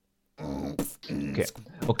Okay.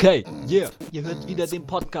 Okay, yeah, ihr hört wieder den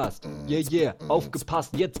Podcast. Yeah,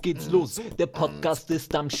 aufgepasst, jetzt geht's los. Der Podcast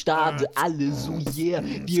ist am Start, alle so yeah.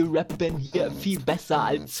 Wir rappen hier viel besser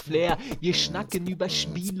als Flair. Wir schnacken über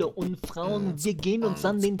Spiele und Frauen. Wir gehen uns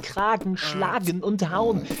an den Kragen, schlagen und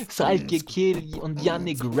hauen. Salke, Kelly und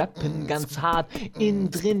Yannick rappen ganz hart.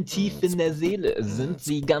 Innen drin, tief in der Seele sind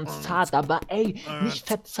sie ganz zart. Aber ey, nicht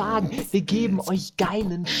verzagen, wir geben euch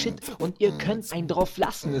geilen Shit. Und ihr könnt einen drauf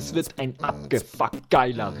lassen, es wird ein abgefuckt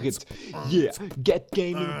geiler Ritt. Yeah, Get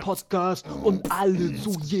Gaming Podcast und alle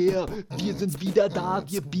so yeah. Wir sind wieder da,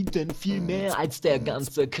 wir bieten viel mehr als der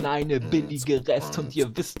ganze kleine billige Rest. Und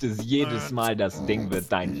ihr wisst es jedes Mal, das Ding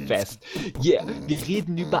wird ein Fest. Yeah, wir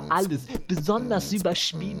reden über alles, besonders über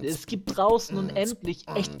Spiele. Es gibt draußen unendlich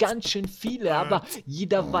echt ganz schön viele, aber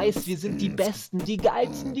jeder weiß, wir sind die Besten, die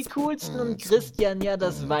Geilsten, die Coolsten. Und Christian, ja,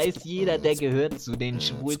 das weiß jeder, der gehört zu den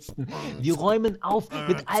Schwulsten. Wir räumen auf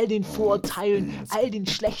mit all den Vorurteilen, all den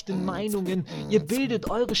schlechten Meinungen. Ihr bildet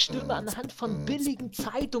eure Stimme anhand von billigen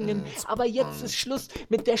Zeitungen. Aber jetzt ist Schluss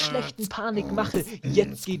mit der schlechten Panikmache.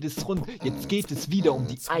 Jetzt geht es rund, jetzt geht es wieder um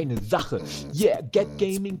die eine Sache. Yeah, Get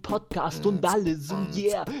Gaming Podcast und alle so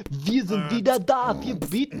yeah. Wir sind wieder da, wir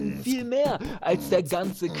bieten viel mehr als der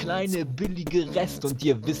ganze kleine billige Rest. Und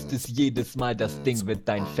ihr wisst es jedes Mal, das Ding wird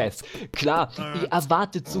dein Fest. Klar, ihr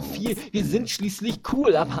erwartet so viel, wir sind schließlich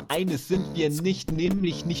cool, aber eines sind wir nicht,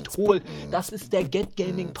 nämlich nicht hohl. Das ist der Get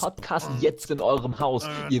Gaming Podcast jetzt in eurem Haus.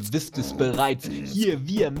 Ihr wisst es bereits, hier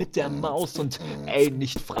wir mit der Maus. Und ey,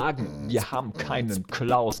 nicht fragen, wir haben keinen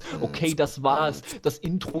Klaus. Okay, das war's, das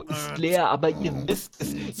Intro ist leer, aber ihr wisst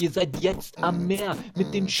es, ihr seid jetzt am Meer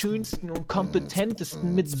mit den schönsten und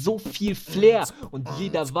kompetentesten, mit so viel Flair. Und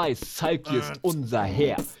jeder weiß, Salki ist unser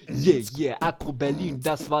Herr. Yeah, Agro Berlin,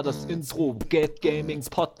 das war das Intro. Get Gaming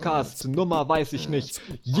Podcast, Nummer weiß ich nicht.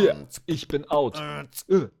 Yeah, ich bin out.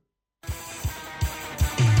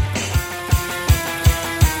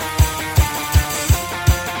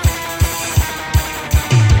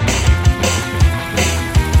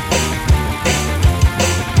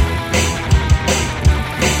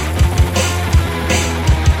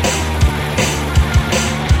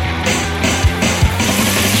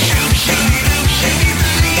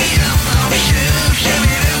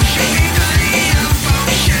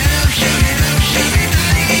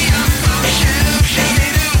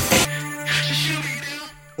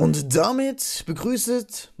 Und damit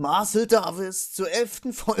begrüßt Marcel Davis zur 11.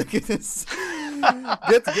 Folge des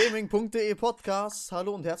getgaming.de Podcasts.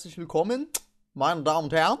 Hallo und herzlich willkommen, meine Damen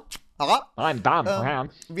und Herren. Meine Damen und Herren.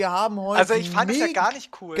 Wir haben heute Also ich fand es ja gar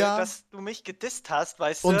nicht cool, dass du mich gedisst hast,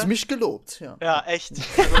 weißt du? Und mich gelobt, ja. Ja, echt.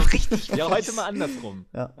 Also richtig. Ja, heute mal andersrum.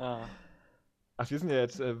 Ja. Ach, wir sind ja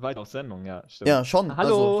jetzt weit auf Sendung, ja, stimmt. Ja, schon.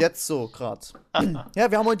 Hallo. Also jetzt so gerade. Ja,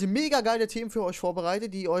 wir haben heute mega geile Themen für euch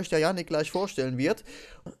vorbereitet, die euch der Yannick gleich vorstellen wird.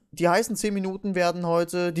 Die heißen 10 Minuten werden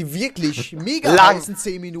heute, die wirklich mega heißen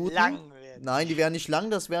 10 Minuten. Nein, die werden nicht lang,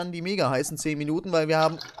 das werden die mega heißen 10 Minuten, weil wir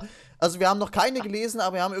haben noch keine gelesen,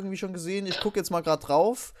 aber wir haben irgendwie schon gesehen, ich gucke jetzt mal gerade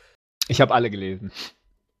drauf. Ich habe alle gelesen.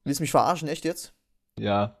 Willst du mich verarschen, echt jetzt?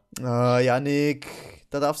 Ja. Yannick,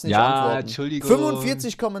 da darfst du nicht antworten. Ja, Entschuldigung.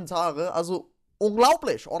 45 Kommentare, also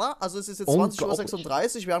unglaublich, oder? Also es ist jetzt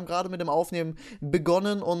 20:36 Uhr, wir haben gerade mit dem Aufnehmen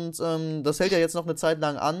begonnen und das hält ja jetzt noch eine Zeit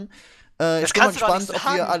lang an. Ich bin mal gespannt,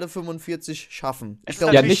 ob wir alle 45 schaffen. Ich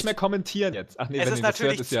glaube, ja, nicht mehr kommentieren jetzt. Ach nee, es ist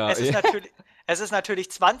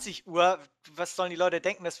natürlich 20 Uhr. Was sollen die Leute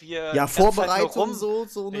denken, dass wir ja, Vorbereitung so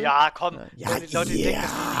ne? Ja, komm. Ja, die Leute denken,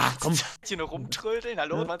 dass wir hier nur rumtrödeln.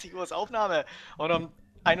 Hallo, 20 Uhr ist Aufnahme. Und um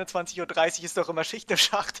 21:30 Uhr ist doch immer Schicht im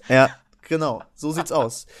Schacht. Ja, genau. So sieht's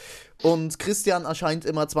aus. Und Christian erscheint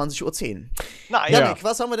immer 20:10 Uhr. Nein. Yannick,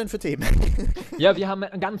 was haben wir denn für Themen? Ja, wir haben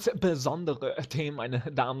ganz besondere Themen, meine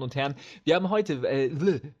Damen und Herren. Wir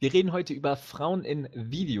reden heute über Frauen in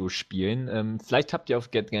Videospielen. Vielleicht habt ihr auf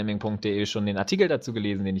getgaming.de schon den Artikel dazu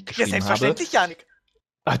gelesen, den ich geschrieben habe. Ja, selbstverständlich, Yannick.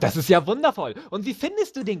 Ach, das ist ja wundervoll. Und wie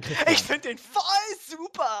findest du den, Christian? Ich finde den voll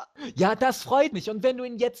super. Ja, das freut mich. Und wenn du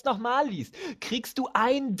ihn jetzt nochmal liest, kriegst du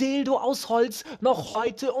ein Dildo aus Holz noch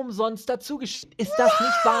heute umsonst dazu geschickt. Ist das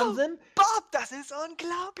nicht Wahnsinn? Bob, das ist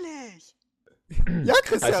unglaublich. Ja,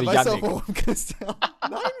 Christian, Also, weißt du auch Yannick. warum, Christian?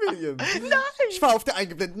 Nein, William. Nein. Ich war auf der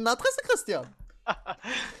eingeblendeten Adresse, Christian.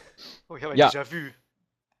 Oh, ich habe ein Ja. Déjà-vu.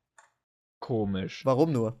 Komisch.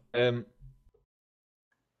 Warum nur?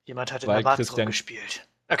 Jemand hat in Weil der Warze Christian rumgespielt.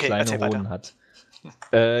 Okay, kleine erzähl Hoden weiter. hat.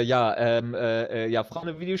 Frauen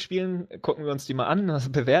in Videospielen, gucken wir uns die mal an,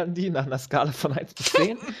 bewerten die nach einer Skala von 1 bis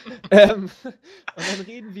 10. Und dann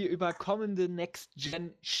reden wir über kommende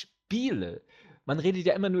Next-Gen-Spiele. man redet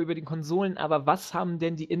ja immer nur über die Konsolen, aber was haben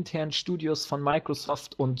denn die internen Studios von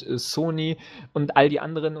Microsoft und Sony und all die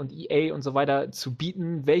anderen und EA und so weiter zu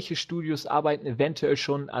bieten? Welche Studios arbeiten eventuell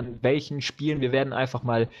schon an welchen Spielen? Wir werden einfach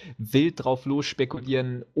mal wild drauf los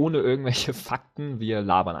spekulieren, ohne irgendwelche Fakten. Wir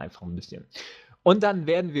labern einfach ein bisschen. Und dann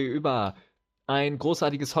werden wir über ein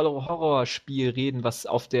großartiges Horrorspiel reden, was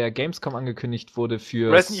auf der Gamescom angekündigt wurde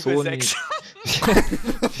für Resident Evil Sony. 6.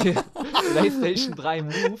 für PlayStation 3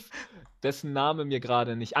 Move, dessen Name mir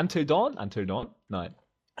gerade nicht. Until Dawn? Until Dawn? Nein.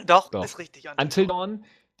 Doch, Doch. ist richtig. Until Dawn,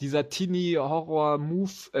 dieser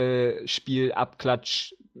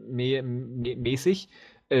Teenie-Horror-Move-Spiel-Abklatsch mäßig.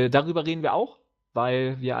 Darüber reden wir auch,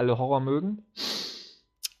 weil wir alle Horror mögen.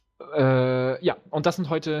 Ja, und das sind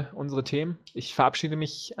heute unsere Themen. Ich verabschiede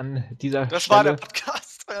mich an dieser Das Stelle. war der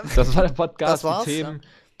Podcast. Das war der Podcast. Das war's, Die Themen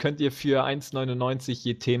könnt ihr für 1,99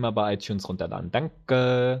 je Thema bei iTunes runterladen.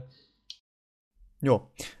 Danke.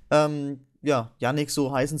 Jo. Ja, Yannick,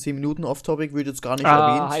 so heißen 10 Minuten Off-Topic wird jetzt gar nicht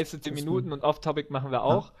erwähnt. Heiße 10 Minuten und Off-Topic machen wir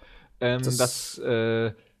auch. Das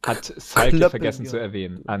hat klöppeln Salke vergessen wir. zu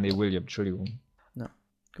erwähnen. Ah, nee, William, Entschuldigung. Ja,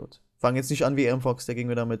 gut. Fang jetzt nicht an wie M-Fox, der ging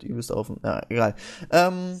mir damit übelst auf. Ja, egal.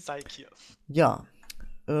 Salkier. Ja.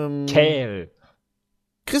 Kale.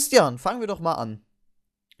 Christian, fangen wir doch mal an.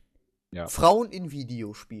 Ja. Frauen in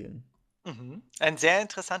Videospielen. Ein sehr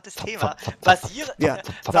interessantes Thema. Basierend. Ja,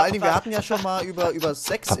 vor allen Dingen, wir hatten ja schon mal über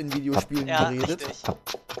Sex in Videospielen geredet. Richtig.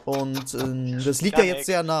 Und das liegt ja jetzt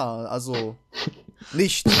sehr nah. Also,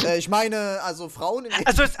 nicht. Ich meine, also Frauen in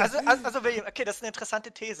Also William, okay, das ist eine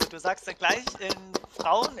interessante These. Du sagst ja gleich,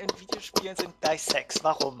 Frauen in Videospielen sind gleich Sex.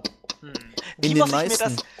 Warum? Wie muss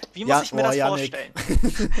ich mir das vorstellen?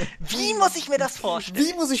 Wie muss ich mir das vorstellen?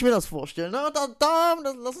 Wie muss ich mir das vorstellen? Na,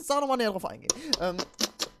 lass uns da nochmal näher drauf eingehen.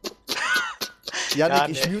 Janik,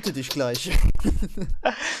 ich mute dich gleich.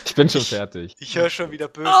 Ich bin schon fertig. Ich höre schon wieder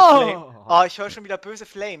böse Flames. Oh, ich höre schon wieder böse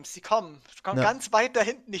Flames. Sie kommen ganz weit da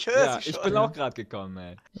hinten. Ich höre sie schon. Ich bin auch gerade gekommen,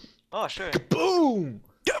 ey. Oh, schön. Boom!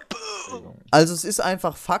 Also es ist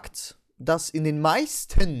einfach Fakt, dass in den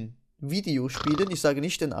meisten Videospielen, ich sage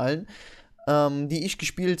nicht in allen, die ich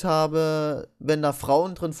gespielt habe, wenn da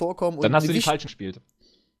Frauen drin vorkommen Dann hast du die falschen gespielt.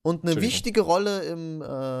 Und eine wichtige Rolle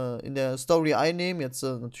in der Story einnehmen, jetzt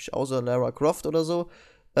natürlich außer Lara Croft oder so,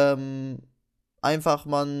 einfach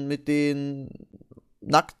man mit den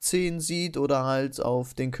Nacktszenen sieht oder halt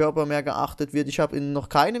auf den Körper mehr geachtet wird. Ich habe in noch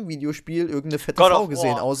keinem Videospiel irgendeine fette Frau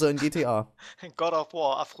gesehen, außer in GTA. God of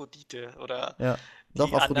War, Aphrodite oder doch,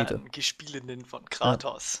 die Aphrodite. anderen Gespielinnen von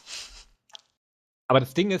Kratos. Aber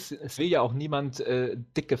das Ding ist, es will ja auch niemand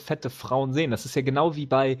dicke, fette Frauen sehen. Das ist ja genau wie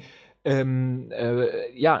bei im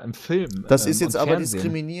Film. Das ist jetzt und aber Fernsehen.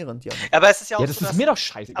 diskriminierend, ja. Aber es ist ja auch Ja, das ist mir doch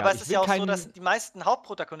scheißegal. Aber es ist ja auch so, dass die meisten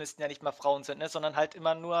Hauptprotagonisten ja nicht mal Frauen sind, ne, sondern halt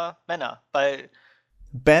immer nur Männer. Weil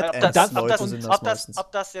Badass-Leute sind das meistens.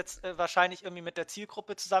 Ob das jetzt wahrscheinlich irgendwie mit der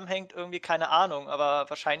Zielgruppe zusammenhängt, irgendwie keine Ahnung. Aber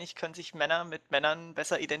wahrscheinlich können sich Männer mit Männern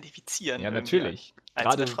besser identifizieren. Ja, natürlich. Als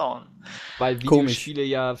Gerade mit Frauen. Weil Videospiele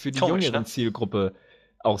ja für die jüngeren ne? Zielgruppe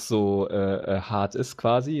auch so hart ist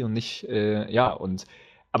quasi und nicht,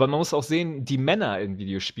 aber man muss auch sehen, die Männer in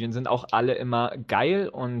Videospielen sind auch alle immer geil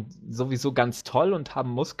und sowieso ganz toll und haben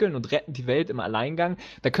Muskeln und retten die Welt im Alleingang.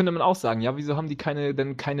 Da könnte man auch sagen, ja, wieso haben die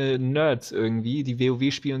keine Nerds irgendwie, die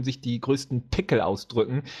WoW spielen und sich die größten Pickel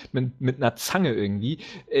ausdrücken mit einer Zange irgendwie.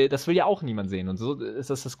 Das will ja auch niemand sehen und so ist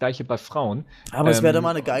das Gleiche bei Frauen. Aber es wäre doch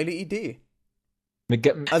mal eine geile Idee.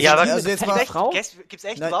 Also jetzt mal Frau? Gibt's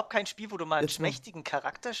echt überhaupt kein Spiel, wo du mal einen schmächtigen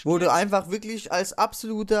Charakter spielst? Wo du einfach wirklich als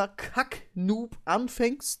absoluter Kack-Noob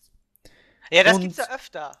anfängst. Ja, das gibt's ja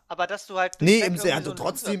öfter. Aber dass du halt...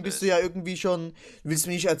 trotzdem bist du ja irgendwie schon... Willst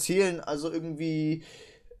du mir nicht erzählen, also irgendwie...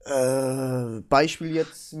 Beispiel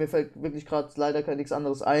jetzt, mir fällt wirklich gerade leider nichts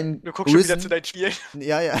anderes ein. Du guckst schon wieder zu deinen Spielen.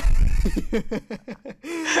 Ja.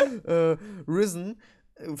 Risen.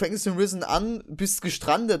 Du fängst den Risen an, bist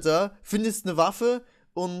Gestrandeter, findest eine Waffe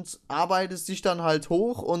und arbeitest dich dann halt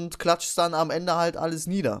hoch und klatschst dann am Ende halt alles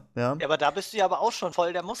nieder. Ja, aber da bist du ja aber auch schon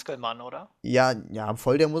voll der Muskelmann, oder? Ja,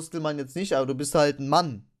 voll der Muskelmann jetzt nicht, aber du bist halt ein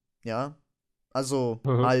Mann. Ja, also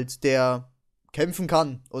halt, der kämpfen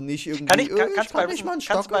kann und nicht irgendwie, kannst kann nicht mal einen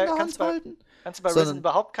Stock in der Hand halten. Kannst du bei Risen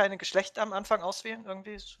überhaupt keine Geschlechter am Anfang auswählen?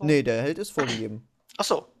 Irgendwie so? Nee, der Held ist vorgegeben. Ach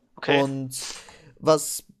so, okay. Und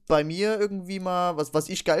was bei mir irgendwie mal, was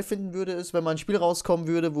ich geil finden würde, ist, wenn mal ein Spiel rauskommen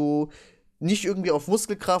würde, wo nicht irgendwie auf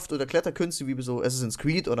Muskelkraft oder Kletterkünste, wie so Assassin's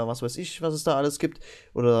Creed oder was weiß ich, was es da alles gibt,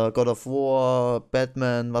 oder God of War,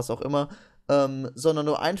 Batman, was auch immer, sondern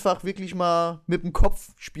du einfach wirklich mal mit dem Kopf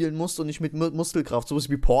spielen musst und nicht mit Muskelkraft, sowas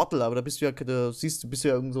wie Portal, aber da bist du ja, bist du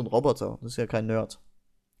ja irgend so ein Roboter, das ist ja kein Nerd.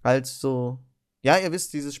 Halt so, ja, ihr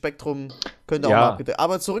wisst, dieses Spektrum Könnt ihr auch mal abgedeckt.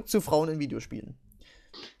 Aber zurück zu Frauen in Videospielen.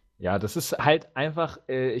 Ja, das ist halt einfach,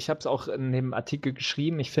 ich habe es auch in dem Artikel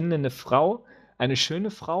geschrieben, ich finde eine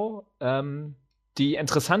schöne Frau, die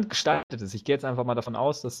interessant gestaltet ist. Ich gehe jetzt einfach mal davon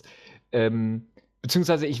aus, dass,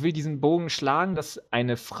 beziehungsweise ich will diesen Bogen schlagen, dass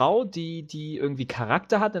eine Frau, die irgendwie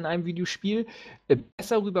Charakter hat in einem Videospiel,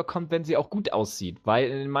 besser rüberkommt, wenn sie auch gut aussieht.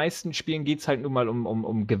 Weil in den meisten Spielen geht es halt nun mal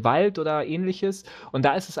um Gewalt oder ähnliches. Und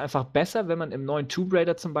da ist es einfach besser, wenn man im neuen Tomb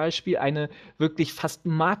Raider zum Beispiel eine wirklich fast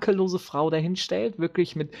makellose Frau dahinstellt,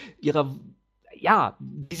 wirklich mit ihrer, ja,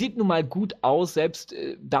 die sieht nun mal gut aus, selbst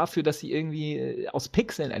dafür, dass sie irgendwie aus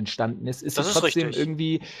Pixeln entstanden ist Das sie ist trotzdem richtig.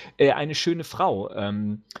 irgendwie eine schöne Frau.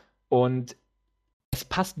 Und es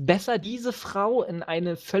passt besser, diese Frau in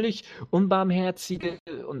eine völlig unbarmherzige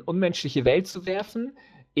und unmenschliche Welt zu werfen,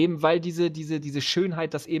 eben weil diese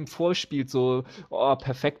Schönheit das eben vorspielt, so, oh,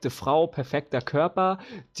 perfekte Frau, perfekter Körper,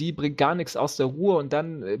 die bringt gar nichts aus der Ruhe und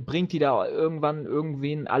dann bringt die da irgendwann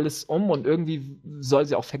irgendwen alles um und irgendwie soll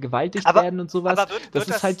sie auch vergewaltigt werden und sowas. Aber Das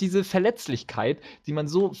ist halt diese Verletzlichkeit, die man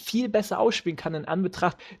so viel besser ausspielen kann in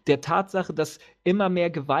Anbetracht der Tatsache, dass immer mehr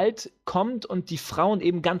Gewalt kommt und die Frauen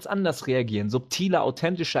eben ganz anders reagieren, subtiler,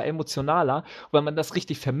 authentischer, emotionaler, weil man das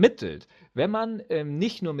richtig vermittelt. Wenn man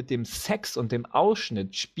nicht nur mit dem Sex und dem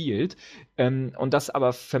Ausschnitt spielt und das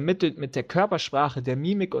aber vermittelt mit der Körpersprache, der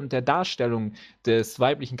Mimik und der Darstellung des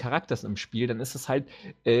weiblichen Charakters im Spiel, dann ist es halt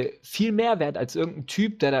viel mehr wert als irgendein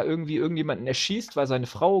Typ, der da irgendwie irgendjemanden erschießt, weil seine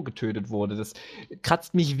Frau getötet wurde. Das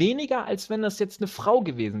kratzt mich weniger, als wenn das jetzt eine Frau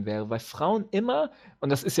gewesen wäre, weil Frauen immer, und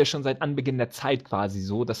das ist ja schon seit Anbeginn der Zeit quasi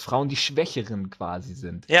so, dass Frauen die Schwächeren quasi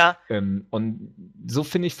sind. Ja. Und so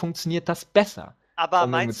finde ich, funktioniert das besser. Aber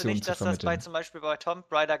um meinst du Emotionen nicht, zu dass das vermitteln. zum Beispiel bei Tomb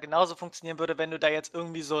Raider genauso funktionieren würde, wenn du da jetzt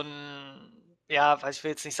irgendwie so ein, ja, ich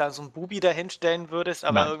will jetzt nicht sagen, so ein Bubi dahinstellen würdest,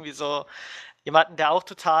 aber Nein. irgendwie so jemanden, der auch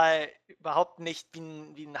total überhaupt nicht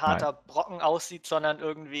wie ein harter Brocken aussieht, sondern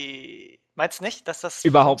irgendwie. Meinst du nicht, dass das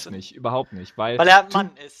Überhaupt nicht, weil Weil er ein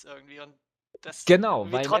Mann ist irgendwie und das genau,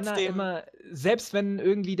 irgendwie weil Männer trotzdem. immer, selbst wenn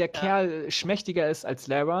irgendwie der Kerl schmächtiger ist als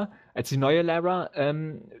Lara, als die neue Lara,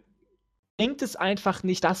 bringt es einfach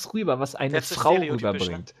nicht das rüber, was eine Wird zu Frau stereotypisch, ne?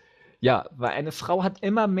 rüberbringt. Ja, weil eine Frau hat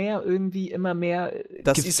immer mehr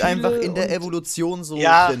Das ist einfach Gefühle in der und Evolution so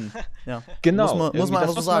Ja. drin. Ja. genau, Muss man irgendwie,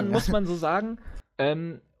 einfach so sagen. muss man so sagen.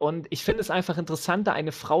 Und ich finde es einfach interessanter,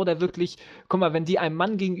 eine Frau, da wirklich, guck mal, wenn die einem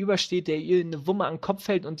Mann gegenübersteht, der ihr eine Wumme an den Kopf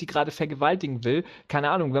hält und die gerade vergewaltigen will, keine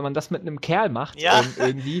Ahnung, wenn man das mit einem Kerl macht, Ja.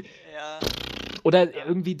 irgendwie, Ja. oder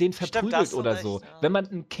irgendwie den Stimmt, verprügelt da hast du oder recht, so. ja. Wenn man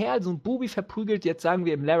einen Kerl, so einen Bubi verprügelt, jetzt sagen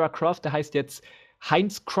wir im Lara Croft, der heißt jetzt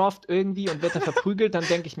Heinz Croft irgendwie und wird er verprügelt, dann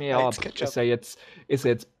denke ich mir, ja, Heinz Ketchup. ist er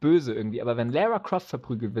jetzt böse irgendwie. Aber wenn Lara Croft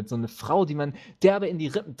verprügelt wird, so eine Frau, die man derbe in die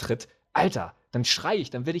Rippen tritt, Alter, dann schrei ich,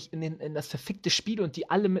 dann will ich in das verfickte Spiel und die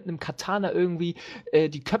alle mit einem Katana irgendwie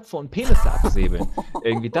die Köpfe und Penisse absäbeln.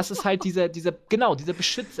 Irgendwie, das ist halt dieser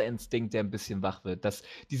Beschützerinstinkt, der ein bisschen wach wird. Dass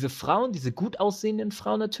diese Frauen, diese gut aussehenden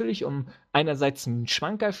Frauen natürlich, um einerseits einen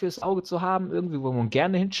Schwankerl fürs Auge zu haben, irgendwie, wo man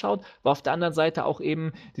gerne hinschaut, aber auf der anderen Seite auch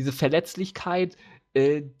eben diese Verletzlichkeit,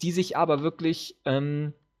 die sich aber wirklich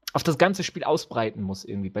auf das ganze Spiel ausbreiten muss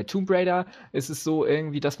irgendwie. Bei Tomb Raider ist es so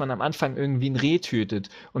irgendwie, dass man am Anfang irgendwie ein Reh tötet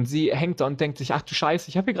und sie hängt da und denkt sich, ach du Scheiße,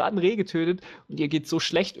 ich habe hier gerade ein Reh getötet und ihr geht so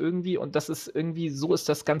schlecht irgendwie und das ist irgendwie, so ist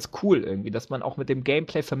das ganz cool irgendwie, dass man auch mit dem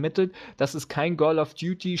Gameplay vermittelt, das ist kein Call of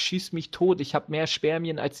Duty, schieß mich tot, ich habe mehr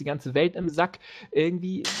Spermien als die ganze Welt im Sack.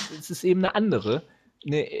 Irgendwie, es ist eben eine andere,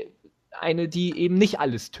 eine, die eben nicht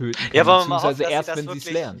alles töten kann, Ja, wollen wir mal hoffen, beziehungsweise dass sie erst, das wenn sie es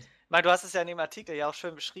wirklich. lernt. Ich meine, du hast es ja in dem Artikel ja auch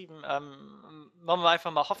schön beschrieben. Wollen wir einfach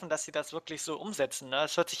mal hoffen, dass sie das wirklich so umsetzen. Ne?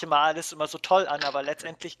 Es hört sich immer alles immer so toll an, aber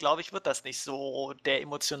letztendlich, glaube ich, wird das nicht so der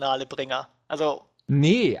emotionale Bringer. Also,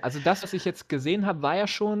 Nee, also das, was ich jetzt gesehen habe, war ja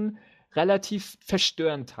schon relativ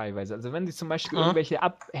verstörend teilweise. Also wenn sie zum Beispiel irgendwelche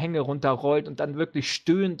Abhänge runterrollt und dann wirklich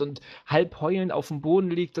stöhnt und halb heulend auf dem Boden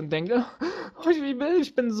liegt und denkt, oh,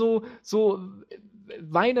 ich bin so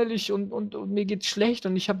weinerlich und mir geht's schlecht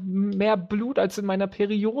und ich habe mehr Blut als in meiner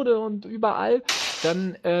Periode und überall,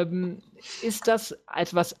 dann ist das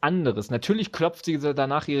etwas anderes. Natürlich klopft sie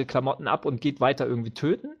danach ihre Klamotten ab und geht weiter irgendwie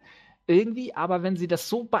töten. Irgendwie, aber wenn sie das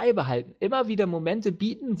so beibehalten, immer wieder Momente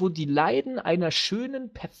bieten, wo die Leiden einer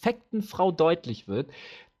schönen, perfekten Frau deutlich wird,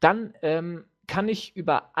 dann kann ich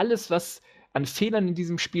über alles, was an Fehlern in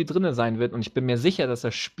diesem Spiel drin sein wird, und ich bin mir sicher, dass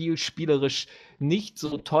das Spiel spielerisch nicht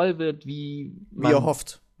so toll wird, wie Wie er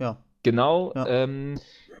hofft, ja. Genau, Ja.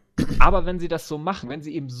 aber wenn sie das so machen, wenn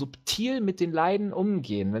sie eben subtil mit den Leiden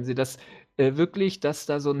umgehen, wenn sie das wirklich, dass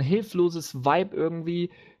da so ein hilfloses Vibe irgendwie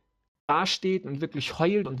dasteht und wirklich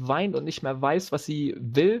heult und weint und nicht mehr weiß, was sie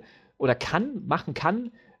will oder machen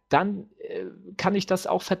kann, dann kann ich das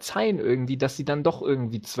auch verzeihen irgendwie, dass sie dann doch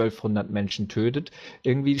irgendwie 1200 Menschen tötet.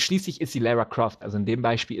 Irgendwie, schließlich ist sie Lara Croft. Also in dem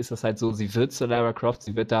Beispiel ist es halt so, sie wird zu Lara Croft,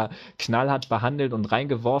 sie wird da knallhart behandelt und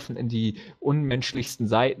reingeworfen in die unmenschlichsten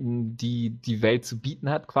Seiten, die die Welt zu bieten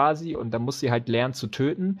hat quasi. Und dann muss sie halt lernen zu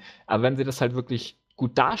töten. Aber wenn sie das halt wirklich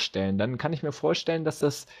gut darstellen, dann kann ich mir vorstellen, dass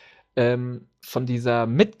das von dieser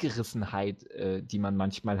Mitgerissenheit, die man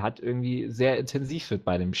manchmal hat, irgendwie sehr intensiv wird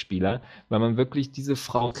bei dem Spieler, weil man wirklich diese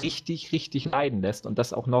Frau richtig, richtig leiden lässt und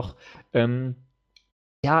das auch noch mit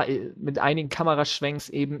einigen Kameraschwenks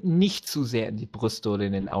eben nicht zu sehr in die Brüste oder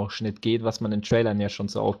in den Ausschnitt geht, was man in Trailern ja schon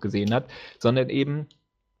so oft gesehen hat, sondern eben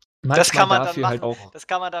Das kann manchmal man dann dafür halt machen. auch. Das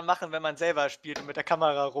kann man dann machen, wenn man selber spielt und mit der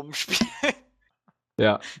Kamera rumspielt.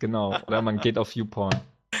 Ja, genau. Oder man geht auf Viewporn.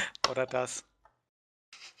 Oder das.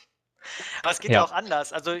 Aber es geht ja Ja. auch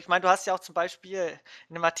anders. Also ich meine, du hast ja auch zum Beispiel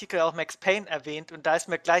in einem Artikel auch Max Payne erwähnt und da ist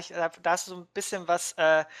mir gleich, da hast du so ein bisschen was,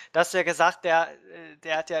 da hast du ja gesagt, der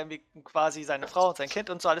hat ja irgendwie quasi seine Frau und sein Kind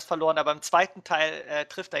und so alles verloren, aber im zweiten Teil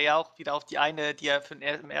trifft er ja auch wieder auf die eine, die er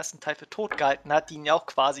im ersten Teil für tot gehalten hat, die ihn ja auch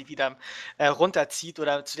quasi wieder runterzieht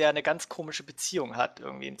oder zu der er eine ganz komische Beziehung hat,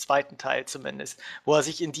 irgendwie im zweiten Teil zumindest, wo er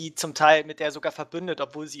sich in die zum Teil mit der sogar verbündet,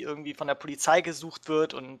 obwohl sie irgendwie von der Polizei gesucht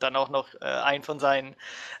wird und dann auch noch einen von seinen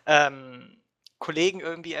Kollegen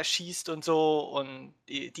irgendwie erschießt und so und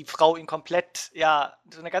die Frau ihn komplett, ja,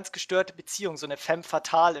 so eine ganz gestörte Beziehung, so eine femme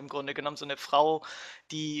fatale im Grunde genommen, so eine Frau,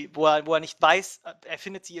 wo er nicht weiß, er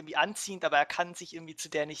findet sie irgendwie anziehend, aber er kann sich irgendwie zu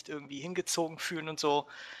der nicht irgendwie hingezogen fühlen und so.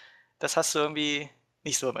 Das hast du irgendwie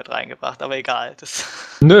nicht so mit reingebracht, aber egal.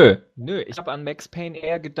 Nö. Ich habe an Max Payne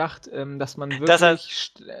eher gedacht, dass man Dass er-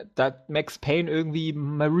 wirklich da Max Payne irgendwie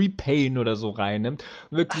Marie Payne oder so reinnimmt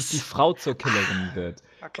und wirklich die Was? Frau zur Killerin wird.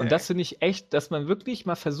 Okay. Und das finde ich echt, dass man wirklich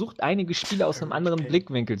mal versucht, einige Spiele aus einem Marie anderen Payne.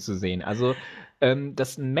 Blickwinkel zu sehen. Also,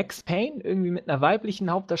 dass ein Max Payne irgendwie mit einer weiblichen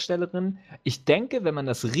Hauptdarstellerin, ich denke, wenn man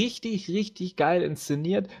das richtig, richtig geil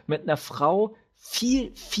inszeniert, mit einer Frau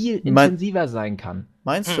viel, viel intensiver sein kann.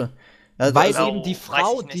 Meinst du? Weil also- eben die weiß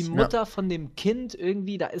Frau, ich nicht. die Mutter von dem Kind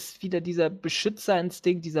irgendwie, da ist wieder dieser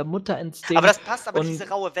Beschützerinstinkt, dieser Mutterinstinkt. Aber das passt aber in und diese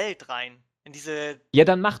raue Welt rein. In diese ja,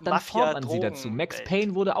 dann Mafia, formt man sie dazu. Max Drogenwelt.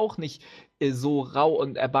 Payne wurde auch nicht so rau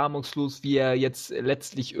und erbarmungslos, wie er jetzt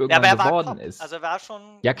letztlich Ja, aber irgendwann er war geworden Cop. ist. Also er war schon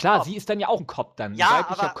Ja klar, Cop. sie ist dann ja auch ein Cop dann. Ja, ein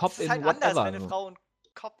weiblicher aber Cop es ist in halt anders, whatever. wenn eine Frau ein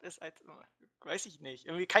Cop ist, als, weiß ich nicht.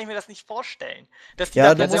 Irgendwie kann ich mir das nicht vorstellen. Dass die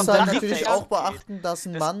Ja, dann du Ja, musst dann halt liegt natürlich es- auch beachten, dass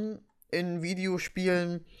ein Das- Mann in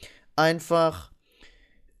Videospielen einfach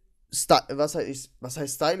was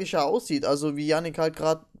heißt stylischer aussieht. Also wie Yannick halt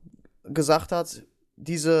gerade gesagt hat,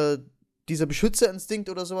 dieser Beschützerinstinkt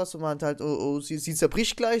oder sowas, wo man halt, sie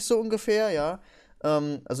zerbricht gleich so ungefähr, ja.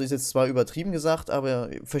 Also ist jetzt zwar übertrieben gesagt,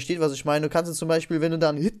 aber ihr versteht, was ich meine. Du kannst jetzt zum Beispiel, wenn du da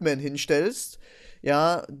einen Hitman hinstellst,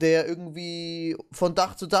 ja, der irgendwie von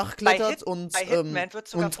Dach zu Dach klettert bei Hitman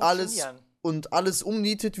wird's sogar funktionieren. und alles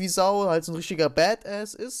umnietet wie Sau, halt so ein richtiger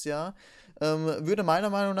Badass ist, ja, würde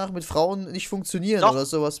meiner Meinung nach mit Frauen nicht funktionieren Doch, oder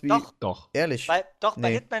sowas wie. Doch. Ehrlich. Bei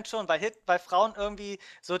Nee. Hitman schon, weil Frauen irgendwie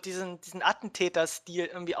so diesen Attentäter-Stil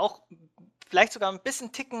irgendwie auch vielleicht sogar ein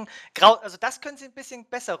bisschen Ticken grau, also das können sie ein bisschen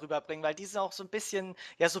besser rüberbringen, weil die sind auch so ein bisschen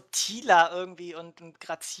ja subtiler irgendwie und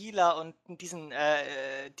graziler und diesen,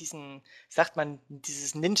 wie sagt man,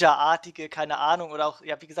 dieses Ninja-artige, keine Ahnung, oder auch,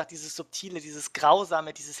 ja, wie gesagt, dieses subtile, dieses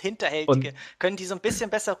grausame, dieses hinterhältige, Und können die so ein bisschen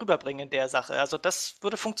besser rüberbringen in der Sache. Also das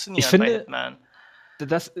würde funktionieren ich finde, bei Hitman.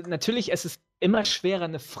 natürlich, es ist immer schwerer,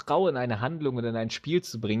 eine Frau in eine Handlung oder in ein Spiel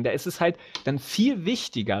zu bringen. Da ist es halt dann viel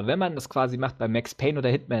wichtiger, wenn man das quasi macht bei Max Payne oder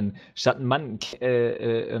Hitman, statt einen Mann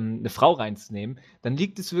eine Frau reinzunehmen, dann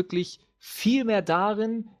liegt es wirklich viel mehr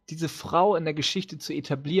darin, diese Frau in der Geschichte zu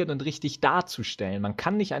etablieren und richtig darzustellen. Man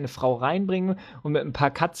kann nicht eine Frau reinbringen und mit ein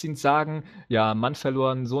paar Cutscenes sagen, ja, Mann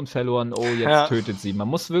verloren, Sohn verloren, oh, jetzt Ja. tötet sie. Man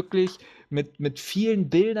muss wirklich mit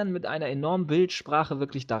vielen Bildern, mit einer enormen Bildsprache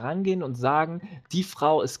wirklich da rangehen und sagen, die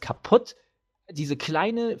Frau ist kaputt, diese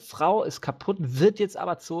kleine Frau ist kaputt, wird jetzt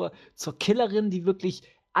aber zur Killerin, die wirklich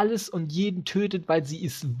alles und jeden tötet, weil sie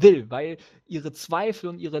es will, weil ihre Zweifel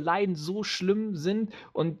und ihre Leiden so schlimm sind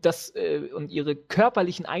und ihre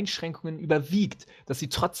körperlichen Einschränkungen überwiegt, dass sie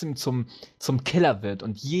trotzdem zum Killer wird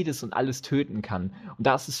und jedes und alles töten kann. Und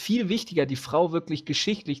da ist es viel wichtiger, die Frau wirklich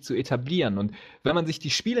geschichtlich zu etablieren. Und wenn man sich die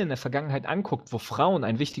Spiele in der Vergangenheit anguckt, wo Frauen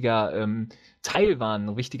ein wichtiger Teil waren,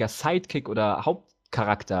 ein wichtiger Sidekick oder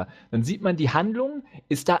Hauptcharakter, dann sieht man, die Handlung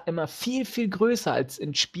ist da immer viel, viel größer als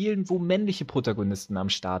in Spielen, wo männliche Protagonisten am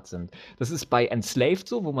Start sind. Das ist bei Enslaved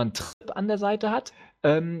so, wo man Trip an der Seite hat.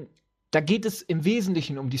 da geht es im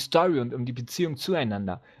Wesentlichen um die Story und um die Beziehung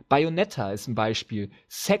zueinander. Bayonetta ist ein Beispiel.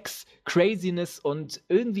 Sex, Craziness und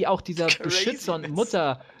irgendwie auch dieser Beschützer- und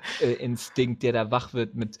Mutterinstinkt, der da wach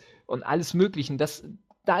wird und alles Möglichen.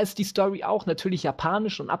 Da ist die Story auch natürlich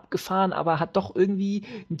japanisch und abgefahren, aber hat doch irgendwie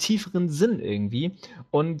einen tieferen Sinn irgendwie.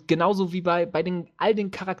 Und genauso wie bei all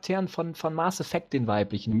den Charakteren von Mass Effect, den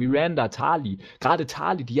weiblichen, Miranda, Tali, gerade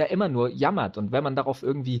Tali, die ja immer nur jammert. Und wenn man darauf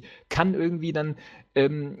irgendwie kann, irgendwie, dann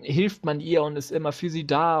hilft man ihr und ist immer für sie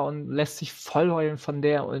da und lässt sich vollheulen von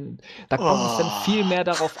der. Und da kommt es dann viel mehr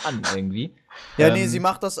darauf an, irgendwie. Ja, nee, sie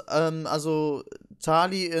macht das, also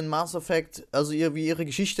Tali in Mass Effect, also ihre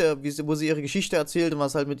Geschichte, wo sie ihre Geschichte erzählt und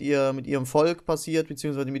was halt mit ihrem Volk passiert,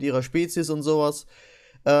 beziehungsweise mit ihrer Spezies und sowas,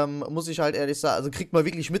 muss ich halt ehrlich sagen, also kriegt man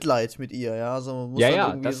wirklich Mitleid mit ihr, ja, also man muss dann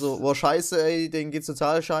irgendwie so, oh scheiße, ey, denen geht's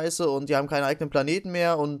total scheiße und die haben keinen eigenen Planeten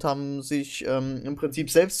mehr und haben sich im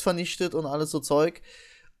Prinzip selbst vernichtet und alles so Zeug.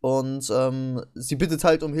 Und sie bittet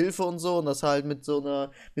halt um Hilfe und so und das halt mit so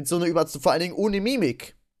einer vor allen Dingen ohne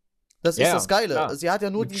Mimik. Das ist das Geile. Klar. Sie hat ja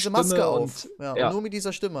nur mit diese Maske Stimme auf. Und nur mit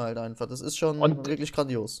dieser Stimme halt einfach. Das ist schon wirklich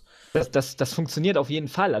grandios. Das funktioniert auf jeden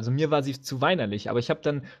Fall. Also mir war sie zu weinerlich, aber ich habe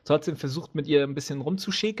dann trotzdem versucht, mit ihr ein bisschen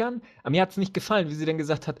rumzuschäkern. Aber mir hat es nicht gefallen, wie sie dann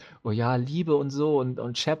gesagt hat, oh ja, Liebe und so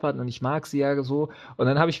und Shepard und ich mag sie ja so. Und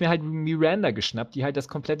dann habe ich mir halt Miranda geschnappt, die halt das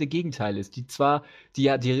komplette Gegenteil ist. Die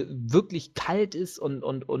wirklich kalt ist und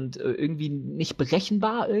irgendwie nicht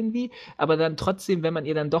berechenbar irgendwie, aber dann trotzdem, wenn man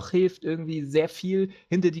ihr dann doch hilft, irgendwie sehr viel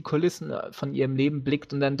hinter die Kulissen von ihrem Leben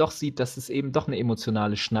blickt und dann doch sieht, dass es eben doch eine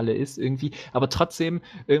emotionale Schnalle ist irgendwie, aber trotzdem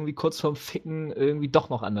irgendwie kurz vorm Ficken irgendwie doch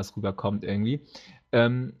noch anders rüberkommt irgendwie.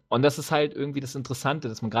 Und das ist halt irgendwie das Interessante,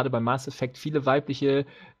 dass man gerade bei Mass Effect viele weibliche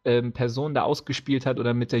Personen da ausgespielt hat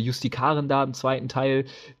oder mit der Justikarin da im zweiten Teil,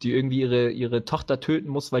 die irgendwie ihre Tochter töten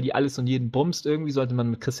muss, weil die alles und jeden bumst irgendwie, sollte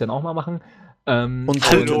man mit Christian auch mal machen. Und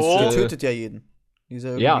tötet ja jeden.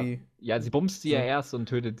 Ja, sie bumst sie ja erst und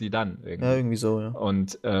tötet sie dann irgendwie. Ja, irgendwie so, ja.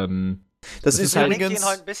 Und das ist halt übrigens.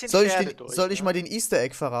 Soll ich mal den Easter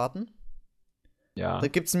Egg verraten? Ja. Da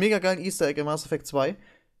gibt's einen mega geilen Easter Egg in Mass Effect 2.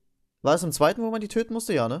 War es im zweiten, wo man die töten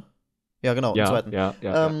musste? Ja, ne? Ja, genau, im zweiten. Ja.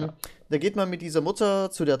 Da geht man mit dieser Mutter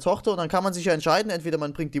zu der Tochter und dann kann man sich ja entscheiden, entweder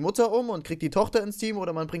man bringt die Mutter um und kriegt die Tochter ins Team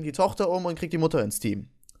oder man bringt die Tochter um und kriegt die Mutter ins Team.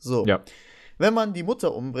 So. Ja. Wenn man die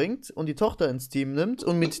Mutter umbringt und die Tochter ins Team nimmt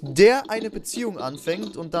und mit der eine Beziehung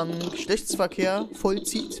anfängt und dann Geschlechtsverkehr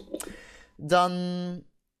vollzieht, dann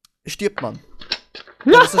stirbt man.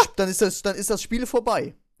 Dann ist das Spiel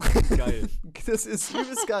vorbei. Geil. Das ist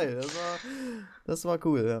übelst geil. Das war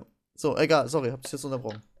cool, ja. So, egal, sorry, hab dich jetzt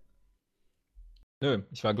unterbrochen. Nö,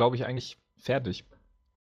 ich war, glaube ich, eigentlich fertig.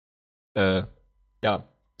 Ja,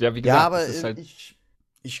 wie gesagt, ja, aber ist halt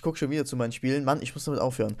ich guck schon wieder zu meinen Spielen. Mann, ich muss damit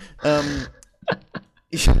aufhören.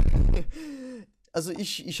 Ich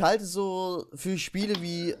halte so für Spiele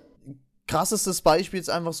wie krassestes Beispiel ist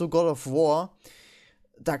einfach so God of War.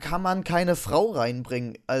 Da kann man keine Frau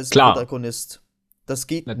reinbringen als Protagonist. Das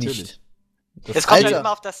geht nicht. Es kommt halt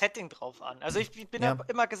immer auf das Setting drauf an. Also ich bin ja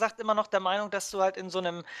immer noch der Meinung, dass du halt in so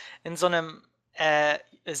einem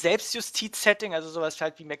Selbstjustiz-Setting, also sowas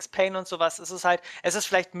halt wie Max Payne und sowas, es ist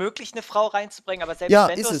vielleicht möglich, eine Frau reinzubringen, aber selbst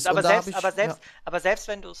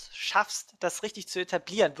wenn du es schaffst, das richtig zu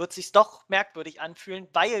etablieren, wird es sich doch merkwürdig anfühlen,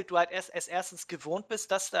 weil du halt erstens gewohnt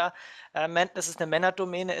bist, dass es eine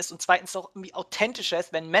Männerdomäne ist und zweitens auch irgendwie authentischer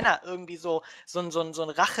ist, wenn Männer irgendwie so ein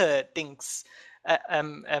Rache-Dings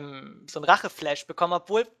so ein Racheflash bekommen,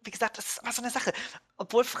 obwohl, wie gesagt, das ist immer so eine Sache,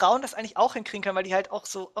 obwohl Frauen das eigentlich auch hinkriegen können, weil die halt auch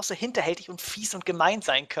so hinterhältig und fies und gemein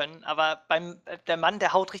sein können, aber der Mann,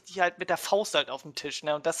 der haut richtig halt mit der Faust halt auf den Tisch,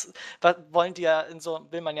 ne, und das will man ja in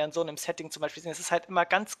so einem Setting zum Beispiel sehen, es ist halt immer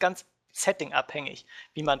ganz, ganz settingabhängig,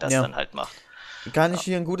 wie man das dann halt macht. Kann ich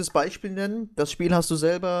hier ein gutes Beispiel nennen? Das Spiel hast du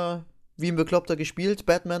selber wie ein Bekloppter gespielt,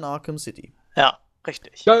 Batman Arkham City. Ja,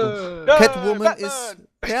 richtig. Catwoman ist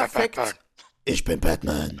perfekt. Ich bin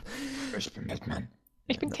Batman. Ich bin Batman.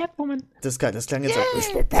 Ich bin Catwoman. Das klang jetzt so.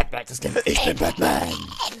 Ich bin Batman. Ich bin Batman.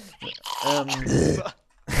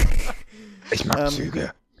 Ich mag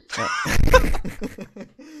Züge. Ja.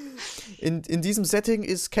 In diesem Setting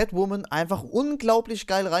ist Catwoman einfach unglaublich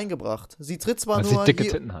geil reingebracht. Sie tritt zwar weil nur. Sie dicke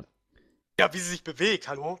Titten hat. Ja, wie sie sich bewegt,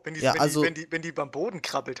 hallo? Wenn die beim Boden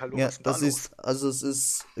krabbelt, hallo? Ja, was ist da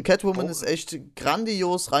los? Catwoman ist echt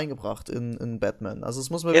grandios reingebracht in Batman. Also es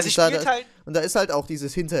muss man wirklich sagen. Und da ist halt auch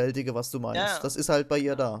dieses Hinterhältige, was du meinst. Ja. Das ist halt bei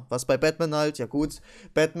ihr da. Was bei Batman halt, ja gut,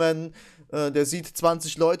 Batman, der sieht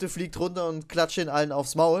 20 Leute, fliegt runter und klatscht den allen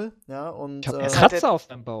aufs Maul. Ja, und, ich hab eine Katze auf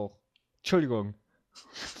deinem Bauch. Entschuldigung.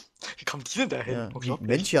 Wie kommt die denn dahin? Ja,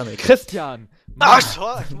 Mensch, Janik. Christian! Was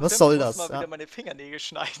soll das? Ich muss mal wieder meine Fingernägel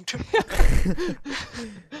schneiden.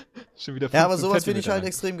 Schon wieder Ja, aber 15 sowas finde ich Zentimeter halt lang.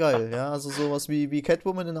 extrem geil. Ja, also sowas wie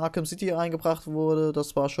Catwoman in Arkham City reingebracht wurde,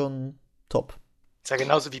 das war schon top. Ist ja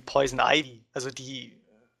genauso wie Poison Ivy. Also die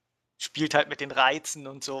spielt halt mit den Reizen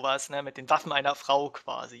und sowas, ne? Mit den Waffen einer Frau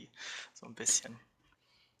quasi. So ein bisschen.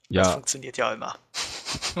 Das Ja, funktioniert ja immer.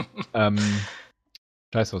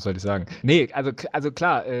 scheiße, was soll ich sagen? Nee, also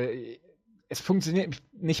klar, es funktioniert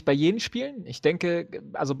nicht bei jedem Spielen. Ich denke,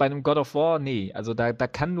 also bei einem God of War, nee. Also da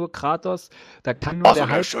kann nur Kratos, da kann nur der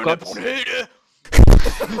Halbgott Brunhilde!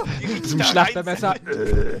 zum Schlachtermesser.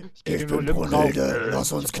 Ich geh den Olymp drauf.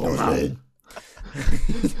 Lass uns knuddeln.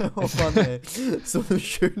 Oh Mann, ey. So eine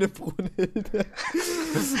schöne Brunhilde.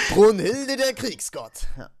 Brunhilde, der Kriegsgott.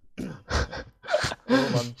 Ja. Oh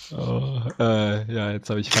Mann. Oh, ja, jetzt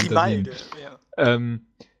habe ich Fantasien. Grimalde, ja.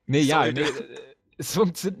 Nee, ja, Isolde. es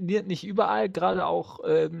funktioniert nicht überall, gerade auch,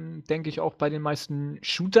 denke ich, auch bei den meisten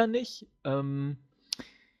Shootern nicht.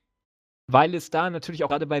 Weil es da natürlich auch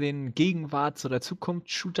gerade bei den Gegenwarts- oder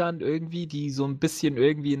Zukunftsshootern irgendwie, die so ein bisschen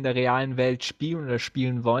irgendwie in der realen Welt spielen oder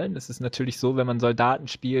spielen wollen. Es ist natürlich so, wenn man Soldaten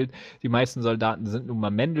spielt, die meisten Soldaten sind nun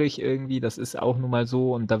mal männlich irgendwie, das ist auch nun mal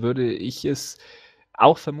so. Und da würde ich es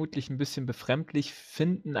auch vermutlich ein bisschen befremdlich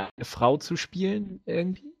finden, eine Frau zu spielen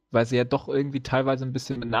irgendwie, weil sie ja doch irgendwie teilweise ein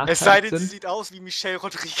bisschen Es sei benachteiligt denn, sie sind. sieht aus wie Michelle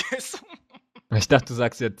Rodriguez. Ich dachte, du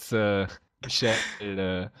sagst jetzt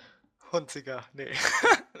Michelle, Hunziger, nee.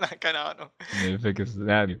 Nein, keine Ahnung. nee, vergiss es.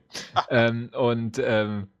 Ja, nee.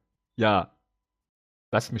 Ja,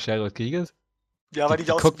 was, Michelle Rodriguez? Ja, weil die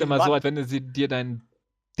Die aussieht guckt wie ein immer so, Mann. als wenn sie dir dein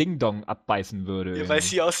Ding-Dong abbeißen würde. Ja, weil Irgendwie.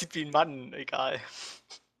 sie aussieht wie ein Mann, egal.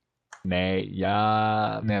 Nee,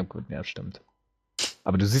 ja, na gut, ja, stimmt.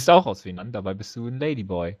 Aber du siehst auch aus wie ein Mann, dabei bist du ein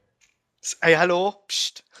Ladyboy. Ey, hallo?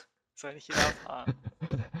 Psst. Soll nicht jeder erfahren.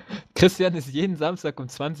 Christian ist jeden Samstag um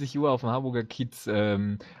 20 Uhr auf dem Hamburger Kiez,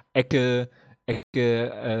 Ecke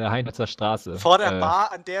Heinrichser Straße. Vor der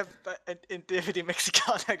Bar, in der wir den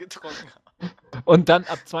Mexikaner getrunken haben. Und dann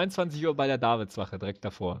ab 22 Uhr bei der Davidswache direkt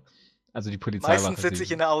davor. Also die Polizeiwache. Meistens sitze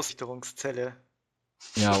ich in der Aussicherungszelle.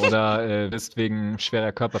 Ja, oder bist wegen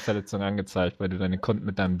schwerer Körperverletzung angezeigt, weil du deine Kunden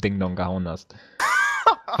mit deinem Ding-Dong gehauen hast.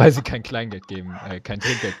 Weil sie kein Kleingeld geben, kein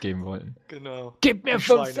Trinkgeld geben wollten. Genau. Gib mir Die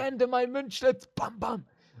 5 Schweine. Cent in mein Münzschlitz! Bam, bam!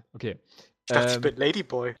 Okay. Ich dachte, ich bin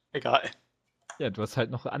Ladyboy. Egal. Ja, du hast halt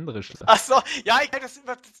noch andere Schlitter. Achso, ja, das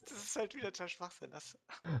ist halt wieder der Schwachsinn.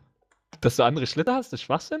 Dass du andere Schlitter hast, ist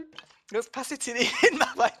Schwachsinn? Das passt jetzt hier nicht hin,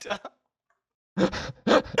 mach weiter.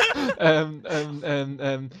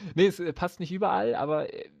 Nee, es passt nicht überall, aber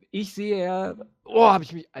ich sehe ja. Oh, hab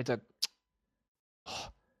ich mich. Alter. Oh,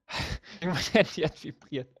 mein Handy hat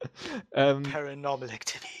vibriert. Paranormal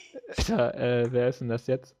Activity. Alter, wer ist denn das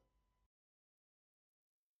jetzt?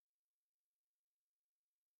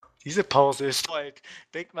 Diese Pause ist toll.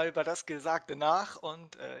 Denk mal über das Gesagte nach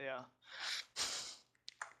und ja.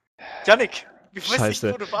 Jannik, wie weiß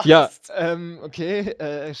ich, wo du warst? Ja,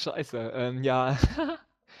 okay, scheiße. Ja.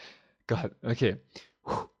 Gott, okay.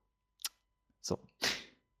 So.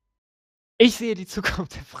 Ich sehe die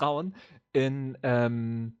Zukunft der Frauen in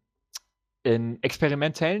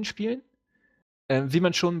experimentellen Spielen. Wie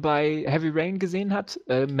man schon bei Heavy Rain gesehen hat,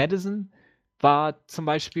 Madison war zum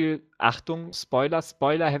Beispiel, Achtung, Spoiler,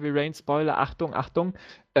 Heavy Rain, Spoiler, Achtung,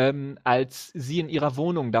 als sie in ihrer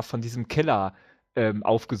Wohnung da von diesem Killer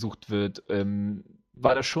aufgesucht wird,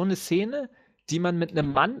 war das schon eine Szene, die man mit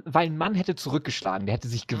einem Mann, weil ein Mann hätte zurückgeschlagen, der hätte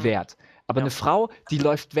sich gewehrt. Aber Ja. eine Frau, die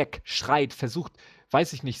läuft weg, schreit, versucht,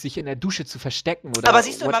 weiß ich nicht, sich in der Dusche zu verstecken oder Aber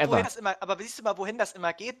siehst du whatever. immer, wohin das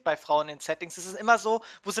immer geht bei Frauen in Settings? Es ist immer so,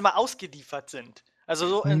 wo sie immer ausgeliefert sind. Also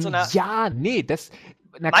so in so einer. Ja, nee,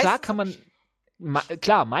 na klar kann man,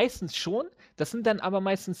 klar, meistens schon. Das sind dann aber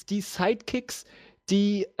meistens die Sidekicks,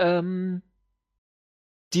 die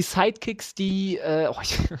ich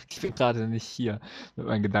bin gerade nicht hier mit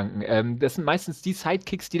meinen Gedanken. Das sind meistens die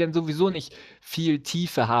Sidekicks, die dann sowieso nicht viel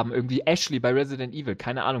Tiefe haben. Irgendwie Ashley bei Resident Evil,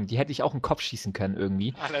 keine Ahnung, die hätte ich auch in den Kopf schießen können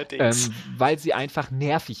irgendwie. Allerdings. Weil sie einfach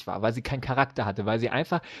nervig war, weil sie keinen Charakter hatte, weil sie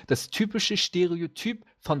einfach das typische Stereotyp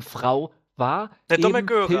von Frau war. Eine dumme eben,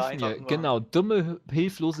 Göre hilf einfach mir, nur. genau, dumme,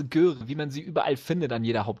 hilflose Göre, wie man sie überall findet an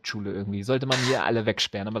jeder Hauptschule irgendwie. Sollte man hier alle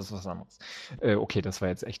wegsperren, aber das ist was anderes. Okay, das war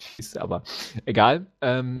jetzt echt fies, aber egal.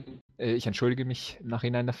 Ich entschuldige mich im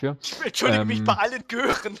Nachhinein dafür. Ich entschuldige mich bei allen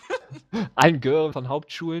Gören. Allen Gören von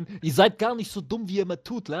Hauptschulen. Ihr seid gar nicht so dumm, wie ihr immer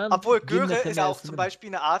tut, lernen. Obwohl Göre ist ja auch zum Beispiel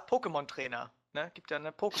eine Art Pokémon-Trainer. Ne? Gibt ja eine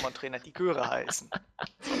Pokémon-Trainer, die Göre heißen.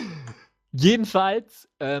 Jedenfalls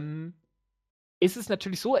ist es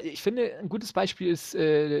natürlich so, ich finde, ein gutes Beispiel ist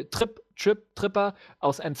Tripper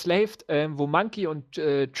aus Enslaved, wo Monkey und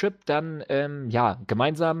Trip dann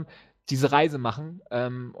gemeinsam diese Reise machen,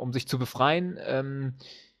 um sich zu befreien.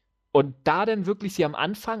 Und da dann wirklich sie am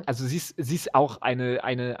Anfang, also sie ist auch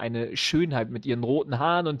eine Schönheit mit ihren roten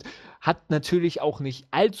Haaren und hat natürlich auch nicht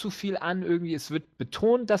allzu viel an irgendwie. Es wird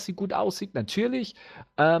betont, dass sie gut aussieht, natürlich.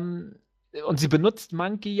 Und sie benutzt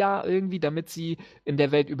Monkey ja irgendwie, damit sie in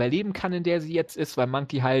der Welt überleben kann, in der sie jetzt ist, weil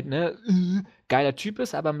Monkey halt, ne, geiler Typ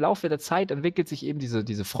ist, aber im Laufe der Zeit entwickelt sich eben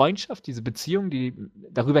diese Freundschaft, diese Beziehung, die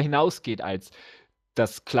darüber hinausgeht als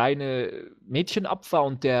das kleine Mädchenopfer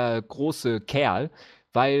und der große Kerl,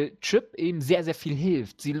 weil Trip eben sehr, sehr viel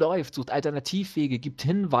hilft. Sie läuft, sucht Alternativwege, gibt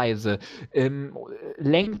Hinweise,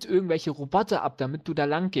 lenkt irgendwelche Roboter ab, damit du da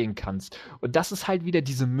lang gehen kannst. Und das ist halt wieder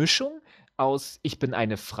diese Mischung aus, ich bin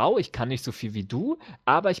eine Frau, ich kann nicht so viel wie du,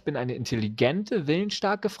 aber ich bin eine intelligente,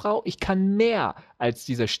 willensstarke Frau, ich kann mehr als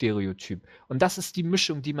dieser Stereotyp. Und das ist die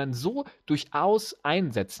Mischung, die man so durchaus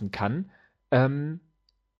einsetzen kann. Ähm,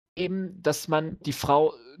 Eben, dass man die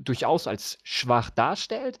Frau durchaus als schwach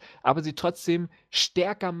darstellt, aber sie trotzdem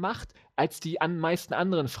stärker macht als die meisten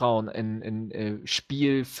anderen Frauen in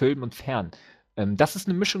Spiel, Film und Fern. Das ist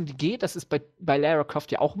eine Mischung, die geht. Das ist bei Lara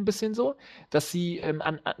Croft ja auch ein bisschen so, dass sie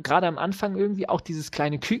gerade am Anfang irgendwie auch dieses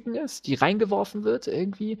kleine Küken ist, die reingeworfen wird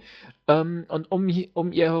irgendwie. Und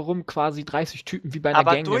um ihr herum quasi 30 Typen wie bei einer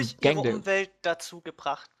Aber Gang. durch ihre Umwelt dazu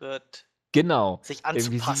gebracht wird, Genau. sich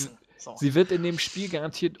Irgendwie anzupassen. So. sie wird in dem Spiel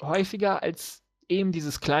garantiert häufiger als eben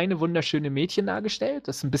dieses kleine, wunderschöne Mädchen dargestellt,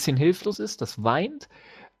 das ein bisschen hilflos ist, das weint,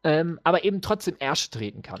 aber eben trotzdem Ärsche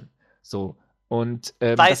treten kann. So. Und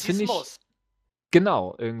Weil das sie finde es ich muss.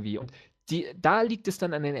 genau irgendwie. Und da liegt es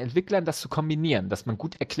dann an den Entwicklern, das zu kombinieren, dass man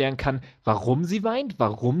gut erklären kann, warum sie weint,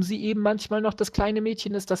 warum sie eben manchmal noch das kleine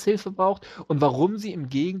Mädchen ist, das Hilfe braucht und warum sie im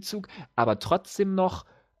Gegenzug aber trotzdem noch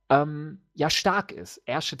ja stark ist,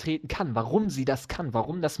 Ärsche treten kann, warum sie das kann,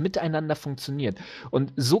 warum das miteinander funktioniert.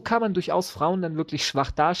 Und so kann man durchaus Frauen dann wirklich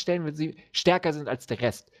schwach darstellen, wenn sie stärker sind als der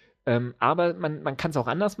Rest. Aber man kann es auch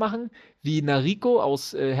anders machen, wie Nariko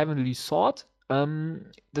aus Heavenly Sword.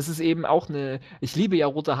 Das ist eben auch ich liebe ja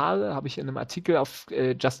rote Haare, habe ich in einem Artikel auf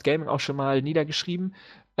Just Gaming auch schon mal niedergeschrieben.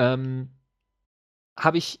 Ähm,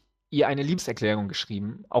 Habe ich ihr eine Liebeserklärung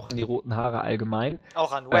geschrieben, auch an die roten Haare allgemein.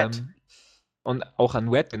 Auch an Wet. Und auch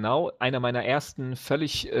an Wet, genau. Einer meiner ersten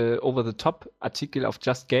völlig over-the-top-Artikel auf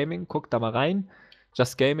Just Gaming. Guckt da mal rein.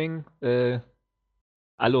 Just Gaming, alle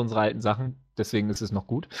unsere alten Sachen. Deswegen ist es noch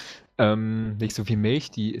gut. Nicht so viel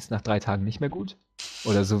Milch, die ist nach 3 Tagen nicht mehr gut.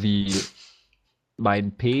 Oder so wie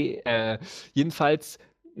mein P. Jedenfalls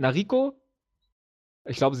Nariko,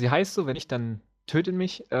 ich glaube, sie heißt so, wenn nicht, dann tötet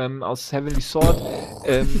mich, aus Heavenly Sword,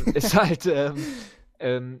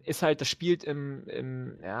 das spielt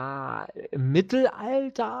ja, im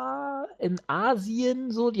Mittelalter, in Asien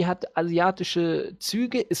so, die hat asiatische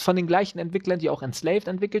Züge, ist von den gleichen Entwicklern, die auch Enslaved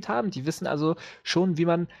entwickelt haben, die wissen also schon, wie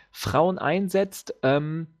man Frauen einsetzt,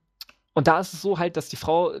 und da ist es so halt, dass die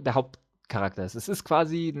Frau der Hauptcharakter ist. Es ist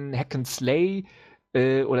quasi ein Hack and Slay,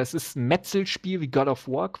 oder es ist ein Metzelspiel wie God of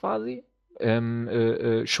War quasi.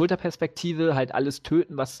 Schulterperspektive, halt alles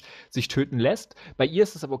töten, was sich töten lässt. Bei ihr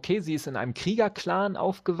ist es aber okay, sie ist in einem Kriegerclan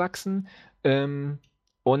aufgewachsen,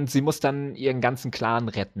 und sie muss dann ihren ganzen Clan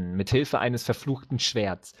retten, mit Hilfe eines verfluchten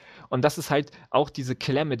Schwerts. Und das ist halt auch diese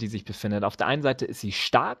Klemme, die sich befindet. Auf der einen Seite ist sie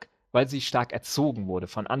stark, weil sie stark erzogen wurde,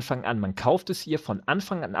 von Anfang an. Man kauft es ihr von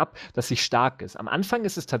Anfang an ab, dass sie stark ist. Am Anfang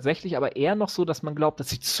ist es tatsächlich aber eher noch so, dass man glaubt, dass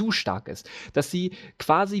sie zu stark ist. Dass sie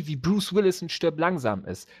quasi wie Bruce Willis in Stirb langsam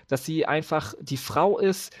ist. Dass sie einfach die Frau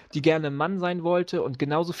ist, die gerne Mann sein wollte und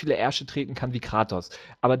genauso viele Ärsche treten kann wie Kratos.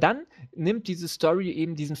 Aber dann nimmt diese Story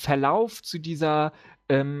eben diesen Verlauf zu dieser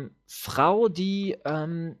Frau, die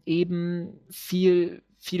eben viel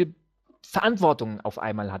Verantwortung auf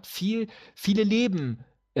einmal hat, viele Leben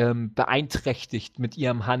beeinträchtigt mit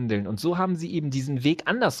ihrem Handeln. Und so haben sie eben diesen Weg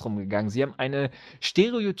andersrum gegangen. Sie haben eine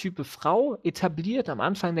stereotype Frau etabliert am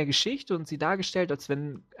Anfang der Geschichte und sie dargestellt,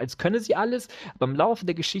 als könne sie alles. Aber im Laufe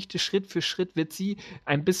der Geschichte, Schritt für Schritt, wird sie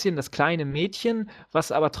ein bisschen das kleine Mädchen,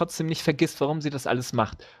 was aber trotzdem nicht vergisst, warum sie das alles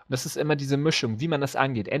macht. Und das ist immer diese Mischung, wie man das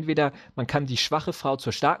angeht. Entweder man kann die schwache Frau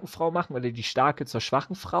zur starken Frau machen oder die starke zur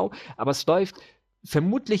schwachen Frau, aber es läuft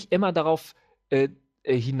vermutlich immer darauf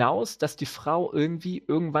hinaus, dass die Frau irgendwie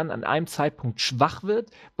irgendwann an einem Zeitpunkt schwach wird,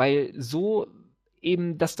 weil so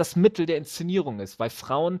eben das Mittel der Inszenierung ist, weil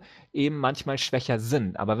Frauen eben manchmal schwächer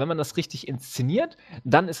sind. Aber wenn man das richtig inszeniert,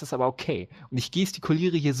 dann ist es aber okay. Und ich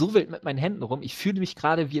gestikuliere hier so wild mit meinen Händen rum. Ich fühle mich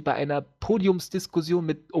gerade wie bei einer Podiumsdiskussion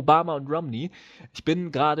mit Obama und Romney. Ich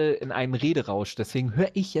bin gerade in einem Rederausch, deswegen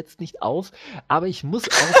höre ich jetzt nicht auf. Aber ich muss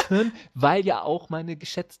aufhören, weil ja auch meine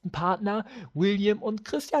geschätzten Partner William und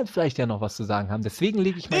Christian vielleicht ja noch was zu sagen haben. Deswegen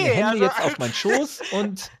lege ich meine Hände jetzt auf meinen Schoß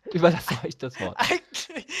und überlasse euch das Wort.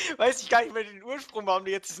 Eigentlich weiß ich gar nicht mehr den Ursprung Ursprung, warum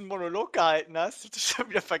du jetzt diesen Monolog gehalten hast. Ich hab das schon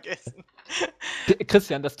wieder vergessen.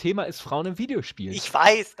 Christian, das Thema ist Frauen im Videospielen. Ich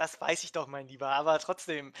weiß, das weiß ich doch, mein Lieber, aber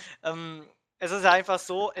trotzdem, es ist ja einfach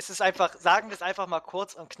so, sagen wir es einfach mal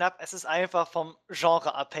kurz und knapp, es ist einfach vom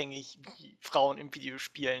Genre abhängig, wie Frauen im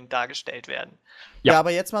Videospielen dargestellt werden. Ja,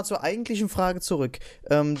 aber jetzt mal zur eigentlichen Frage zurück.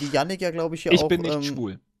 Die Jannik ja, glaube ich, Ich bin nicht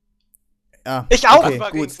schwul. Ja, ich auch. Okay,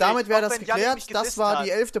 gut, damit wäre das geklärt. Das war die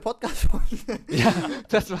 11. Podcast-Folge. Ja,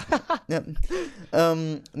 das war. Ja.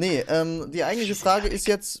 Die eigentliche Frage ist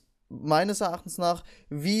jetzt meines Erachtens nach,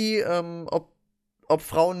 ob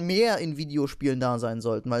Frauen mehr in Videospielen da sein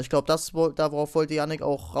sollten. Weil ich glaube, darauf wollte Jannik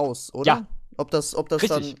auch raus, oder? Ja. Ob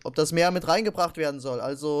das mehr mit reingebracht werden soll.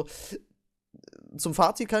 Also, zum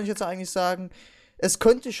Fazit kann ich jetzt eigentlich sagen, es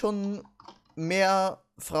könnte schon mehr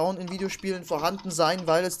Frauen in Videospielen vorhanden sein,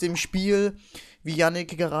 weil es dem Spiel, wie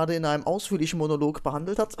Jannik gerade in einem ausführlichen Monolog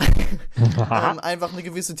behandelt hat, einfach eine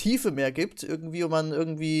gewisse Tiefe mehr gibt. Irgendwie, und man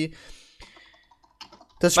irgendwie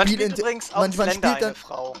das Man Spiel spielt übrigens auch eine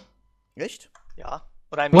Frau. Echt? Ja.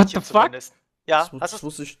 Oder ein What Mädchen the fuck? zumindest. Ja, Das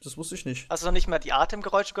wusste ich nicht. hast du noch nicht mal die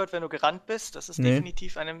Atemgeräusche gehört, wenn du gerannt bist? Das ist Nee.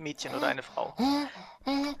 definitiv ein Mädchen oder eine Frau.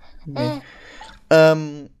 Nee.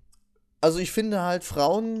 Also ich finde halt,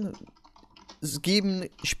 Frauen geben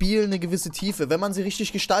Spielen eine gewisse Tiefe, wenn man sie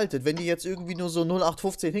richtig gestaltet. Wenn die jetzt irgendwie nur so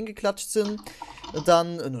 0815 hingeklatscht sind,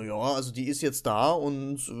 dann, naja, also die ist jetzt da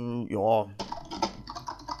und,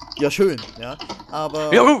 ja, schön, ja.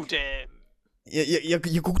 Aber... Ja gut, Ja,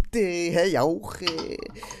 gut, Herr Jauch.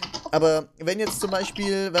 Aber wenn jetzt zum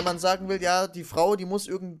Beispiel, wenn man sagen will, ja, die Frau, die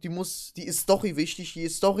ist Story wichtig, die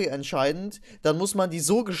ist Story entscheidend, dann muss man die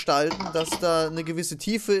so gestalten, dass da eine gewisse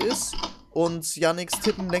Tiefe ist. Und Yannicks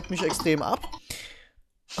Tippen lenkt mich extrem ab.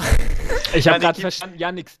 Ich habe gerade verstanden,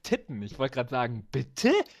 Yannicks Titten. Ich wollte gerade sagen,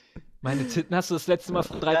 bitte? Meine Titten hast du das letzte Mal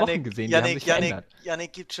vor 3 Wochen gesehen, die haben sich verändert.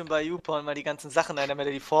 Yannick gibt schon bei YouPorn mal die ganzen Sachen ein, damit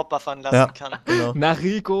er die vorbuffern lassen kann. Genau.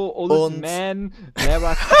 Nariko, Old Man,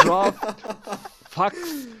 Lara Croft, Fox,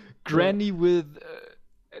 Granny with...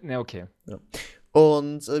 okay. Ja.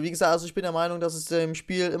 Und wie gesagt, also ich bin der Meinung, dass es im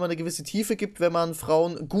Spiel immer eine gewisse Tiefe gibt, wenn man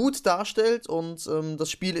Frauen gut darstellt und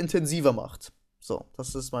das Spiel intensiver macht. So,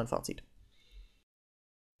 das ist mein Fazit.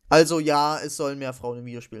 Also ja, es sollen mehr Frauen in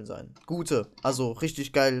Videospielen sein. Gute, also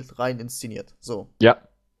richtig geil rein inszeniert. So. Ja,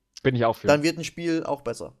 bin ich auch für. Dann wird ein Spiel auch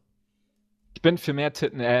besser. Ich bin für mehr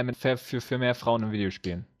Titten, für mehr Frauen in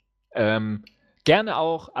Videospielen. Gerne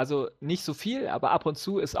auch, also nicht so viel, aber ab und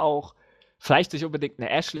zu ist auch vielleicht nicht unbedingt eine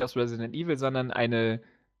Ashley aus Resident Evil, sondern eine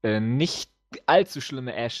nicht allzu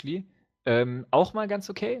schlimme Ashley. Auch mal ganz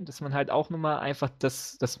okay, dass man halt auch nur mal einfach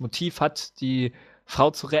das Motiv hat, die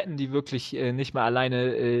Frau zu retten, die wirklich nicht mal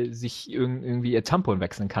alleine sich irgendwie ihr Tampon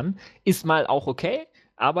wechseln kann. Ist mal auch okay,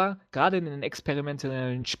 aber gerade in den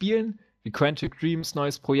experimentellen Spielen, wie Quantic Dreams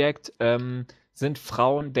neues Projekt, sind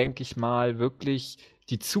Frauen, denke ich mal, wirklich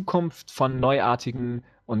die Zukunft von neuartigen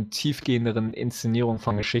und tiefgehenderen Inszenierungen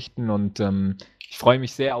von Geschichten. Und ich freue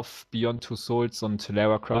mich sehr auf Beyond Two Souls und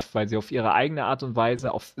Lara Croft, weil sie auf ihre eigene Art und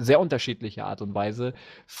Weise, auf sehr unterschiedliche Art und Weise,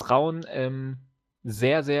 Frauen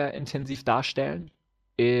sehr, sehr intensiv darstellen.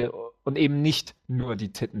 Und eben nicht nur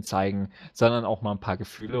die Titten zeigen, sondern auch mal ein paar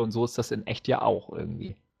Gefühle. Und so ist das in echt ja auch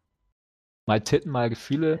irgendwie. Mal Titten, mal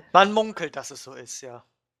Gefühle. Man munkelt, dass es so ist, ja.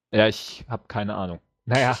 Ja, ich habe keine Ahnung.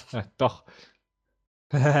 Naja, doch.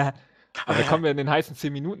 Aber da kommen wir in den heißen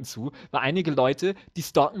 10 Minuten zu, weil einige Leute, die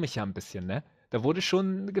stalken mich ja ein bisschen, ne? Da wurde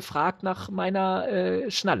schon gefragt nach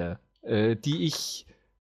meiner Schnalle, die ich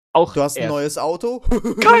auch. Du hast ein neues Auto?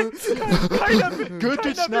 Keiner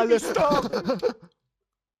will mich stalken.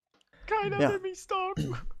 Keiner will mich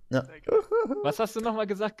stalken. Ja. Was hast du nochmal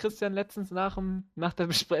gesagt, Christian, letztens nach der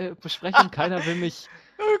Besprechung? Keiner will mich.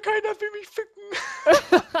 Keiner will mich ficken.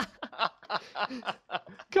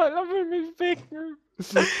 Keiner will mich ficken.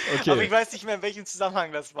 Okay. Aber ich weiß nicht mehr, in welchem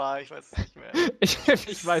Zusammenhang das war. Ich weiß es nicht mehr.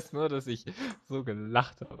 Ich weiß nur, dass ich so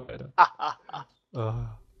gelacht habe, Alter. Oh.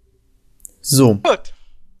 So. Gut.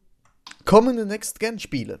 Kommende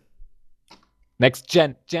Next-Gen-Spiele.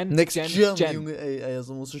 Next-Gen. Next-Gen, Junge, ey,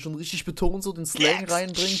 also musst du schon richtig betonen, so den Slang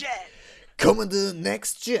reinbringen. Kommende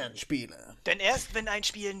Next-Gen-Spiele. Denn erst wenn ein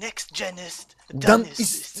Spiel Next-Gen ist, dann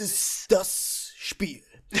ist es das Spiel.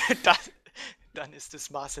 Dann ist es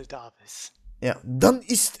Marcel Davis. Ja, dann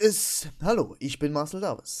ist es... Hallo, ich bin Marcel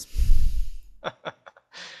Davis.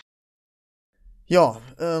 Ja,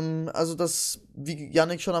 also das, wie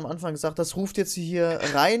Yannick schon am Anfang gesagt, das ruft jetzt hier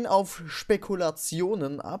rein auf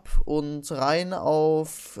Spekulationen ab und rein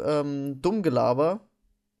auf Dummgelaber.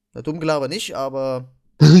 Na, Dummgelaber nicht, aber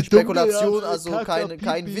Spekulation, also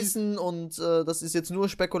kein Wissen und das ist jetzt nur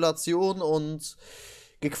Spekulation und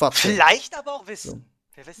Gequatsche. Vielleicht aber auch Wissen.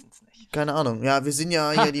 Wir wissen es nicht. Keine Ahnung. Ja, wir sind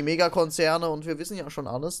ja hier die Megakonzerne und wir wissen ja schon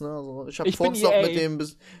alles, ne? Also ich habe Ich vorhin bin noch EA. mit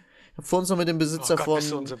dem Besitzer Oh Gott, von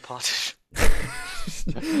bist du unsympathisch.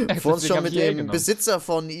 vorhin schon hab mit ich EA dem genommen. Besitzer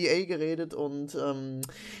von EA geredet und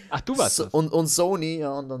Ach, du warst das. und Sony,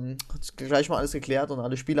 ja, und dann hat gleich mal alles geklärt und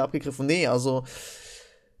alle Spiele abgegriffen. Nee, also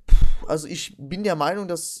ich bin der Meinung,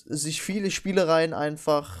 dass sich viele Spielereien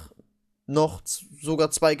einfach noch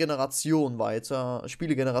sogar 2 Generationen weiter,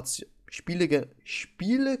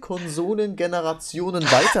 Spielekonsolen-Generationen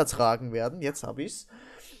weitertragen werden. Jetzt hab ich's.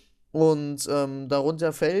 Und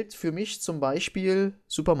darunter fällt für mich zum Beispiel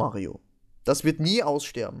Super Mario. Das wird nie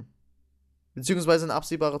aussterben. Beziehungsweise in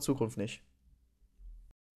absehbarer Zukunft nicht.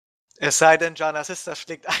 Es sei denn, Jana Sister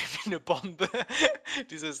schlägt ein wie eine Bombe.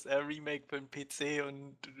 Dieses Remake für den PC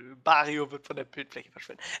und Mario wird von der Bildfläche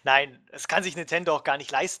verschwinden. Nein, es kann sich Nintendo auch gar nicht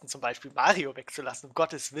leisten, zum Beispiel Mario wegzulassen, um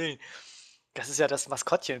Gottes Willen. Das ist ja das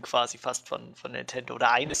Maskottchen quasi fast von Nintendo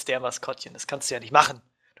oder eines der Maskottchen. Das kannst du ja nicht machen.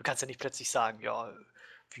 Du kannst ja nicht plötzlich sagen, ja,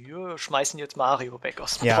 wir schmeißen jetzt Mario weg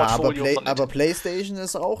aus dem Portfolio von Nintendo. Aber PlayStation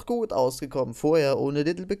ist auch gut ausgekommen. Vorher ohne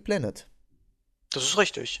Little Big Planet. Das ist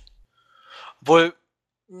richtig. Obwohl,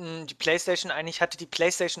 die PlayStation eigentlich hatte die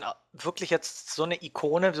PlayStation wirklich jetzt so eine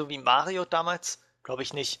Ikone, so wie Mario damals? Glaube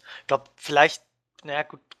ich nicht. Ich glaube, vielleicht, naja,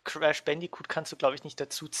 gut, Crash Bandicoot kannst du, glaube ich, nicht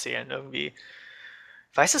dazu zählen irgendwie.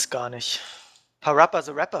 Weiß es gar nicht. Parappa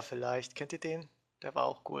the Rapper vielleicht. Kennt ihr den? Der war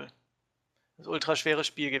auch cool. Das ist ein ultra schweres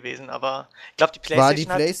Spiel gewesen, aber ich glaube, die War die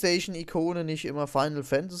PlayStation hat. PlayStation-Ikone nicht immer Final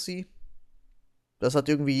Fantasy? Das hat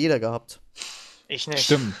irgendwie jeder gehabt. Ich nicht.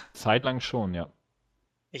 Stimmt, zeitlang schon, ja.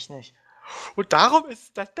 Ich nicht. Und darum ist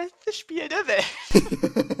es das beste Spiel der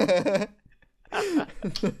Welt.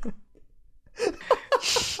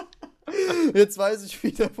 Jetzt weiß ich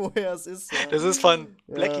wieder, woher es ist. Ja. Das ist von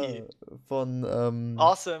Blackie. Ja, von,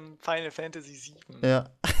 Awesome Final Fantasy 7. ja.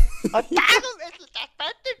 Und darum ist es das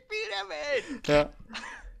beste Spiel der Welt. Ja.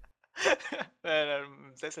 Wenn er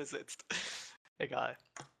im Sessel sitzt. Egal.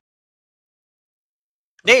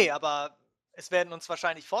 Nee, aber es werden uns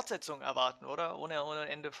wahrscheinlich Fortsetzungen erwarten, oder? Ohne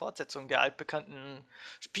Ende Fortsetzungen der altbekannten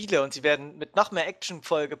Spiele. Und sie werden mit noch mehr Action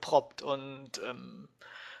vollgeproppt und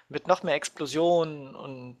mit noch mehr Explosionen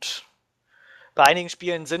und bei einigen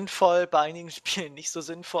Spielen sinnvoll, bei einigen Spielen nicht so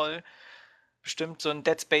sinnvoll. Bestimmt so ein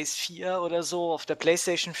Dead Space 4 oder so auf der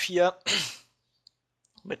PlayStation 4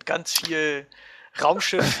 mit ganz viel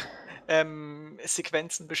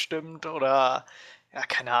Raumschiff-Sequenzen bestimmt oder ja,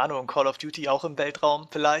 keine Ahnung, Call of Duty auch im Weltraum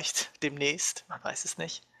vielleicht demnächst, man weiß es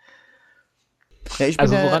nicht. Ja, ich bin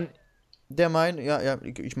Also woran... der Meinung,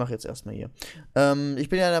 ich mache jetzt erstmal hier. Ich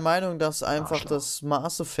bin ja der Meinung, dass einfach das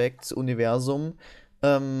Mass Effect-Universum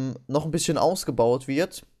noch ein bisschen ausgebaut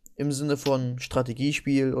wird. Im Sinne von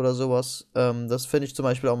Strategiespiel oder sowas. Das finde ich zum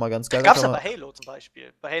Beispiel auch mal ganz geil. Gab's ja bei Halo zum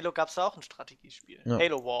Beispiel. Bei Halo gab es auch ein Strategiespiel. Ja.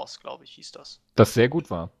 Halo Wars, glaube ich, hieß das. Das sehr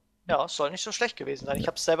gut war. Ja, es soll nicht so schlecht gewesen sein. Ich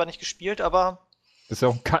habe es selber nicht gespielt, aber... Ist ja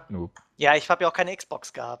auch ein Kack-Noob. Ja, ich habe ja auch keine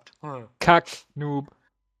Xbox gehabt. Kack-Noob.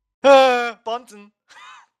 Bonzen.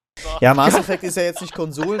 So. Ja, Mass Effect ist ja jetzt nicht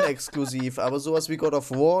konsolenexklusiv, aber sowas wie God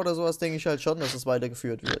of War oder sowas denke ich halt schon, dass es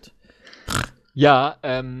weitergeführt wird. Ja, die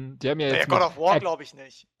haben ja jetzt... God of War glaube ich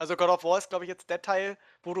nicht. Also God of War ist, glaube ich, jetzt der Teil,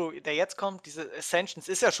 der jetzt kommt. Diese Ascensions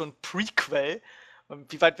ist ja schon Prequel.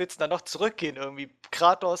 Und wie weit willst du dann noch zurückgehen? Irgendwie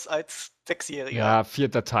Kratos als 6-Jähriger. Ja,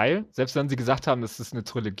 4. Teil. Selbst wenn sie gesagt haben, das ist eine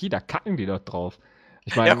Trilogie, da kacken die doch drauf.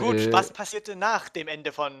 Ich mein, ja gut, was passierte nach dem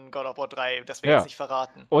Ende von God of War 3? Das wir jetzt nicht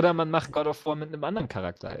verraten. Oder man macht God of War mit einem anderen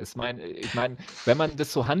Charakter. Ich mein, wenn man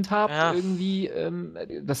das so handhabt, irgendwie,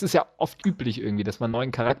 das ist ja oft üblich irgendwie, dass man einen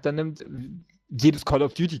neuen Charakter nimmt. Jedes Call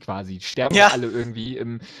of Duty quasi. Sterben alle irgendwie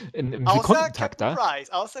im Sekundentakt da.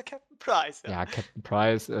 Außer Captain Price. Ja, Captain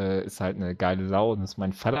Price ist halt eine geile Sau und ist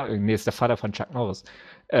mein Vater. Nee, ist der Vater von Chuck Norris.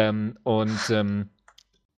 In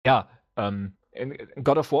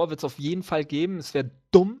God of War wird es auf jeden Fall geben. Es wäre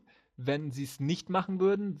dumm, wenn sie es nicht machen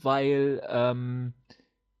würden, weil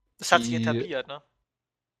das hat sich etabliert, ne?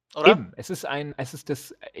 Oder? Eben, ich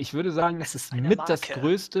würde sagen, es ist mit das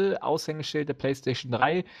größte Aushängeschild der PlayStation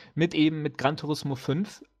 3, mit Gran Turismo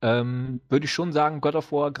 5. Würde ich schon sagen, God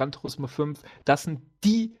of War, Gran Turismo 5, das sind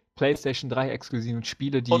die PlayStation 3 exklusiven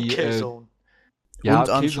Spiele, die. Und Killzone.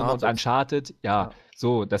 Und Killzone und Uncharted,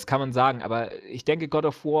 so, das kann man sagen. Aber ich denke, God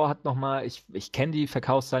of War hat nochmal, ich kenne die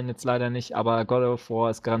Verkaufszahlen jetzt leider nicht, aber God of War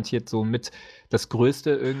ist garantiert so mit das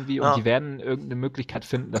Größte irgendwie und die werden irgendeine Möglichkeit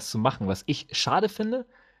finden, das zu machen. Was ich schade finde,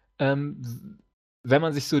 wenn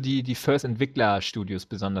man sich so die First-Entwickler-Studios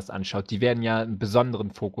besonders anschaut, die werden ja einen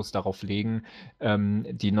besonderen Fokus darauf legen,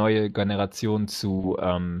 die neue Generation zu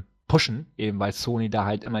pushen, eben weil Sony da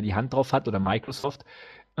halt immer die Hand drauf hat oder Microsoft.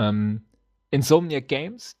 Insomniac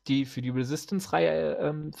Games, die für die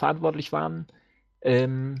Resistance-Reihe verantwortlich waren,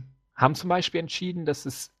 haben zum Beispiel entschieden, dass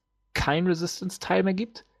es kein Resistance-Teil mehr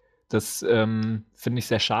gibt. Das finde ich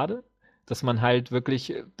sehr schade, dass man halt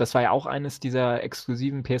wirklich, das war ja auch eines dieser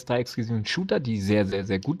exklusiven PS3-exklusiven Shooter, die sehr, sehr,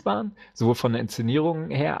 sehr gut waren, sowohl von der Inszenierung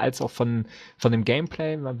her als auch von dem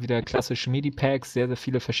Gameplay. War wieder klassische Medipacks, sehr, sehr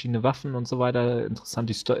viele verschiedene Waffen und so weiter.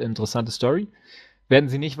 Interessante Story. Werden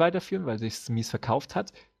sie nicht weiterführen, weil sich mies verkauft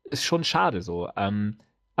hat. Ist schon schade so.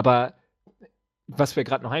 Aber was mir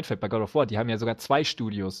gerade noch einfällt bei God of War, die haben ja sogar 2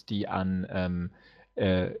 Studios, die an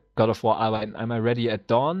God of War arbeiten. Einmal Ready at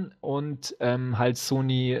Dawn und halt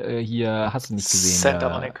Sony hier, hast du nicht gesehen? Santa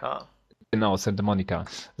Monica. Genau, Santa Monica.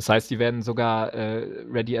 Das heißt, die werden sogar,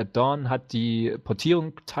 Ready at Dawn hat die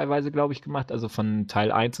Portierung teilweise, glaube ich, gemacht, also von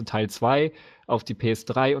Teil 1 und Teil 2 auf die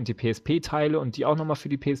PS3 und die PSP-Teile und die auch nochmal für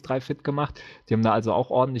die PS3 fit gemacht. Die haben da also auch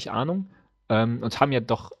ordentlich Ahnung und haben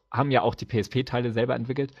ja auch die PSP-Teile selber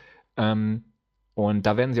entwickelt. Und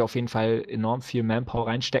da werden sie auf jeden Fall enorm viel Manpower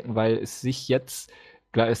reinstecken, weil es wäre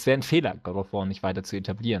ein Fehler, God of War nicht weiter zu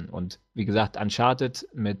etablieren. Und wie gesagt, Uncharted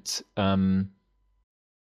mit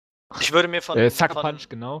Ich würde mir Sucker Punch,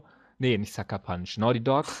 genau. Nee, nicht Sucker Punch. Naughty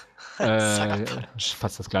Dog. Sucker Punch.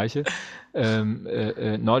 Fast das gleiche.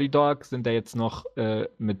 Naughty Dog sind da jetzt noch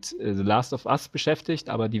mit The Last of Us beschäftigt,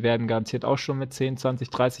 aber die werden garantiert auch schon mit 10, 20,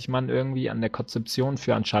 30 Mann irgendwie an der Konzeption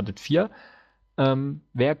für Uncharted 4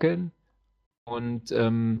 werkeln. Und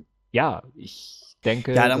ja, ich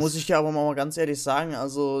denke. Ja, da muss ich dir aber mal ganz ehrlich sagen,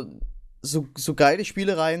 also so geile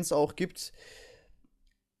Spielereien es auch gibt,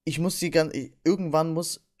 irgendwann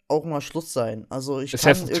muss auch mal Schluss sein. Also ich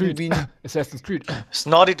kann irgendwie. Assassin's Creed. Ist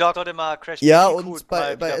Naughty Dog hat immer Crash Ja, und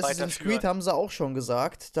bei Assassin's Creed haben sie auch schon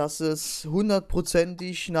gesagt, dass es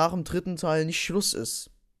 100%ig nach dem 3. Teil nicht Schluss ist.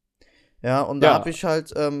 Ja, und da habe ich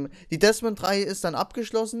halt, die Desmond-Reihe ist dann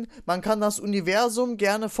abgeschlossen, man kann das Universum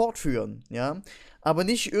gerne fortführen, ja, aber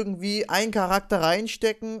nicht irgendwie einen Charakter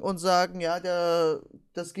reinstecken und sagen, ja,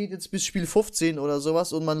 das geht jetzt bis Spiel 15 oder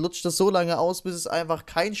sowas und man lutscht das so lange aus, bis es einfach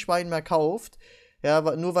kein Schwein mehr kauft, ja,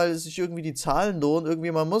 nur weil es sich irgendwie die Zahlen lohnen,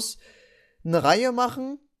 irgendwie, man muss eine Reihe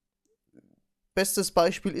machen. Bestes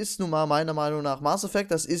Beispiel ist nun mal meiner Meinung nach Mass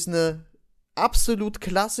Effect, das ist eine absolut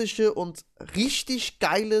klassische und richtig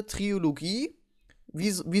geile Trilogie, wie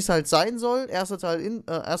es halt sein soll. Erster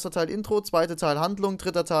Teil Intro, zweiter Teil Handlung,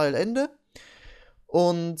 dritter Teil Ende.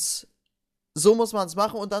 Und so muss man es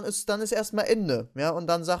machen und dann ist erstmal Ende. Ja? Und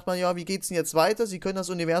dann sagt man, ja, wie geht's denn jetzt weiter? Sie können das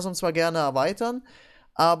Universum zwar gerne erweitern,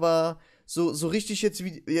 aber so richtig jetzt,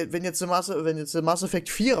 wenn jetzt Mass Effect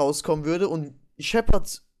 4 rauskommen würde und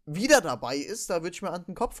Shepard wieder dabei ist, da würde ich mir an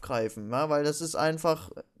den Kopf greifen, ja, weil das ist einfach,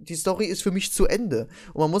 die Story ist für mich zu Ende.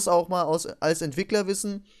 Und man muss auch mal als Entwickler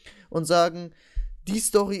wissen und sagen, die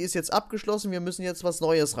Story ist jetzt abgeschlossen, wir müssen jetzt was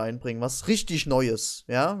Neues reinbringen, was richtig Neues,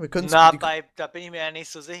 ja. Da bin ich mir ja nicht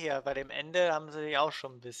so sicher. Bei dem Ende haben sie auch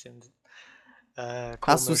schon ein bisschen komisch.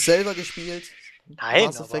 Hast du es selber gespielt? Nein,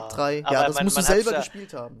 Mass Effect 3. aber Ja, das musst du selber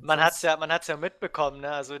gespielt haben. Man hat's ja mitbekommen,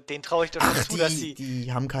 ne? Also denen traue ich doch schon zu, dass sie.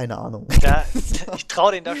 Die haben keine Ahnung. Ich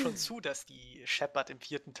traue denen da schon zu, dass die Shepard im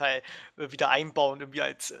 4. Teil wieder einbauen, irgendwie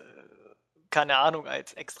als, keine Ahnung,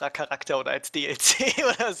 als extra Charakter oder als DLC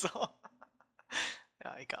oder so.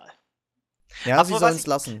 Ja, egal. Ja, sie sollen es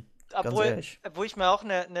lassen. Wo ich mir auch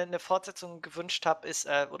eine Fortsetzung gewünscht habe, ist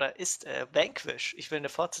Vanquish. Ich will eine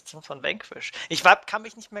Fortsetzung von Vanquish. Kann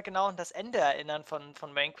mich nicht mehr genau an das Ende erinnern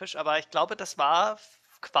von Vanquish, aber ich glaube, das war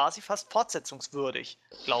quasi fast fortsetzungswürdig,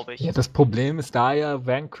 glaube ich. Ja, das Problem ist da ja,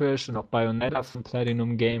 Vanquish und auch Bayonetta von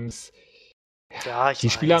Platinum Games, ja, die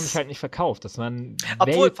Spiele haben sich halt nicht verkauft. Das waren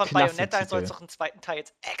Obwohl, von Bayonetta soll es doch einen zweiten Teil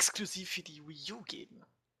jetzt exklusiv für die Wii U geben.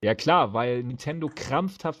 Ja klar, weil Nintendo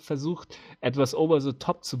krampfhaft versucht, etwas over the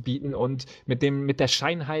top zu bieten und mit der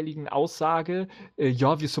scheinheiligen Aussage,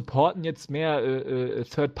 ja, wir supporten jetzt mehr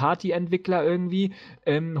Third-Party-Entwickler irgendwie,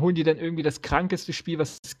 holen die dann irgendwie das krankeste Spiel,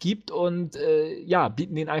 was es gibt und ja,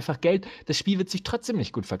 bieten denen einfach Geld. Das Spiel wird sich trotzdem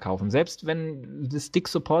nicht gut verkaufen. Selbst wenn das dick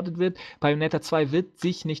supported wird, Bayonetta 2 wird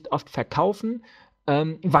sich nicht oft verkaufen.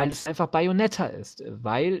 Weil es einfach Bayonetta ist,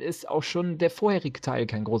 weil es auch schon der vorherige Teil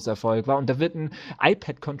kein großer Erfolg war und da wird ein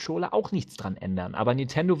iPad-Controller auch nichts dran ändern. Aber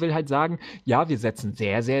Nintendo will halt sagen, ja, wir setzen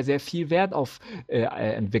sehr, sehr, sehr viel Wert auf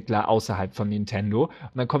Entwickler außerhalb von Nintendo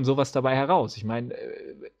und dann kommt sowas dabei heraus. Ich meine,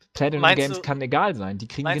 Platinum Games kann egal sein, die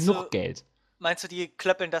kriegen genug Geld. Meinst du, die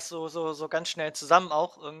klöppeln das so ganz schnell zusammen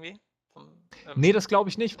auch irgendwie? Nee, das glaube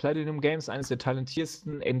ich nicht. Platinum Games, eines der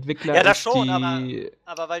talentiertesten Entwickler. Ja, das schon,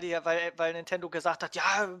 aber weil Nintendo gesagt hat,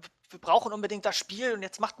 ja, wir brauchen unbedingt das Spiel und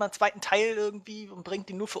jetzt macht man einen zweiten Teil irgendwie und bringt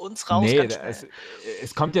ihn nur für uns raus. Nee,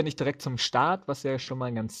 es kommt ja nicht direkt zum Start, was ja schon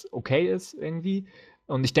mal ganz okay ist irgendwie.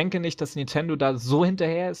 Und ich denke nicht, dass Nintendo da so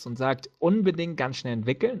hinterher ist und sagt, unbedingt ganz schnell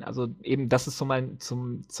entwickeln. Also eben, dass es so mal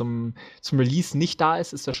zum Release nicht da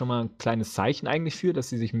ist ja schon mal ein kleines Zeichen eigentlich für, dass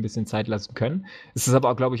sie sich ein bisschen Zeit lassen können. Es ist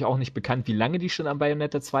aber auch, glaube ich, auch nicht bekannt, wie lange die schon an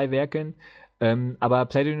Bayonetta 2 werkeln. Aber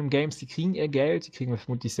Platinum Games, die kriegen ihr Geld, die kriegen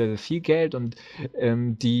vermutlich sehr, sehr viel Geld und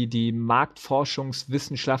die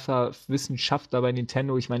Marktforschungswissenschaftler bei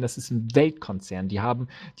Nintendo, ich meine, das ist ein Weltkonzern. Die haben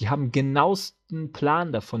genauesten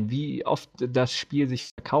Plan davon, wie oft das Spiel sich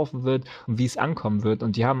verkaufen wird und wie es ankommen wird.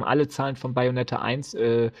 Und die haben alle Zahlen von Bayonetta 1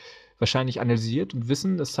 wahrscheinlich analysiert und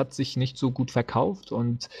wissen, das hat sich nicht so gut verkauft.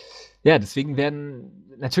 Und ja, deswegen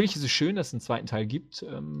natürlich ist es schön, dass es einen zweiten Teil gibt.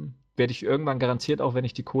 Werde ich irgendwann garantiert, auch wenn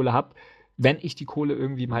ich die Kohle habe, wenn ich die Kohle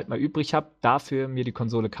irgendwie halt mal übrig habe, dafür mir die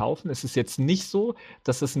Konsole kaufen. Es ist jetzt nicht so,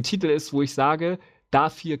 dass das ein Titel ist, wo ich sage,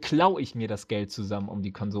 dafür klaue ich mir das Geld zusammen, um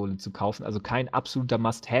die Konsole zu kaufen. Also kein absoluter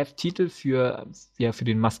Must-Have-Titel für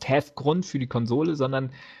den Must-Have-Grund für die Konsole,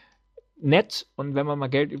 sondern nett. Und wenn man mal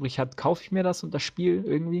Geld übrig hat, kaufe ich mir das und das Spiel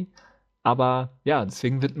irgendwie. Aber ja,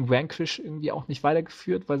 deswegen wird ein Vanquish irgendwie auch nicht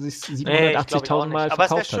weitergeführt, weil sich 780.000 Mal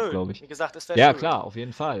verkauft hat, glaube ich. Wie gesagt, es wäre Ja, schön. klar, auf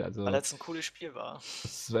jeden Fall. Also, weil es ein cooles Spiel war.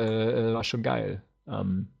 das war schon geil.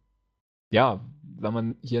 Ja, wenn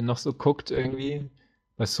man hier noch so guckt irgendwie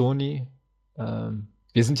bei Sony,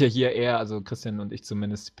 wir sind ja hier eher, also Christian und ich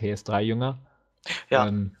zumindest, PS3-Jünger.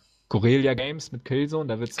 Ja. Guerilla Games mit Killzone,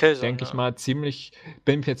 da wird es, denke ich mal,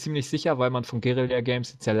 bin mir ziemlich sicher, weil man von Guerilla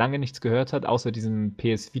Games jetzt ja lange nichts gehört hat, außer diesem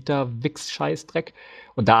PS Vita-Wix-Scheißdreck.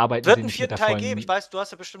 Und da arbeiten Wird sie einen nicht mit vierten der Teil vollen... geben. Ich weiß, du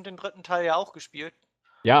hast ja bestimmt den dritten Teil ja auch gespielt.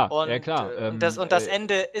 Ja, Und, ja klar. und das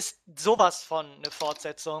Ende ist sowas von eine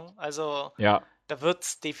Fortsetzung. Also ja. da wird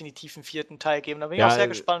es definitiv einen vierten Teil geben. Da bin ich Ja, auch sehr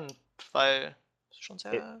gespannt, weil es schon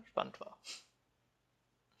sehr spannend war.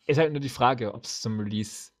 Ist halt nur die Frage, ob es zum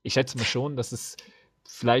Release... Ich schätze mal schon, dass es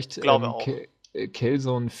vielleicht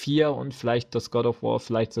Killzone 4 und vielleicht das God of War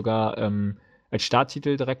vielleicht sogar als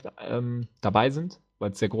Starttitel direkt dabei sind,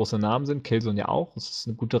 weil es sehr große Namen sind. Killzone ja auch. Es ist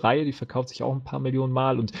eine gute Reihe, die verkauft sich auch ein paar Millionen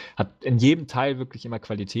Mal und hat in jedem Teil wirklich immer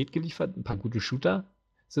Qualität geliefert. Ein paar gute Shooter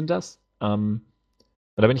sind das. Da bin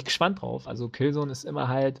ich gespannt drauf. Also Killzone ist immer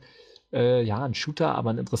halt ein Shooter, aber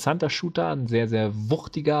ein interessanter Shooter, ein sehr, sehr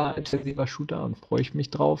wuchtiger, intensiver Shooter und freue ich mich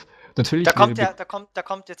drauf. Natürlich. Da kommt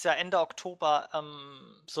jetzt ja Ende Oktober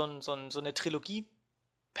so eine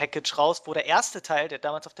Trilogie-Package raus, wo der erste Teil, der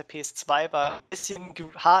damals auf der PS2 war, ein bisschen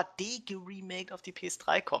HD geremaked auf die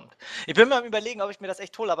PS3 kommt. Ich bin mal am Überlegen, ob ich mir das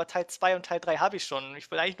echt hole, aber Teil 2 und Teil 3 habe ich schon.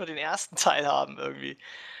 Ich will eigentlich nur den ersten Teil haben irgendwie.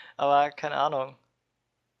 Aber keine Ahnung.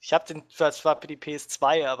 Ich habe den zwar für die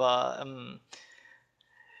PS2, aber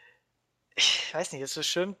ich weiß nicht, es ist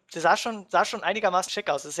schön. Der sah schon einigermaßen schick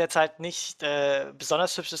aus. Es ist jetzt halt nicht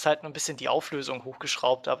besonders hübsch, ist halt nur ein bisschen die Auflösung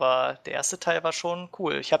hochgeschraubt, aber der erste Teil war schon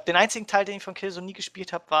cool. Den einzigen Teil, den ich von Killzone nie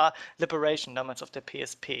gespielt habe, war Liberation, damals auf der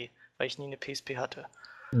PSP, weil ich nie eine PSP hatte.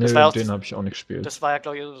 Den habe ich auch nicht gespielt. Das war ja,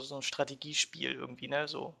 glaube ich, so ein Strategiespiel irgendwie, ne?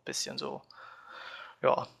 So ein bisschen so.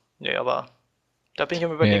 Ja, nee, aber da bin ich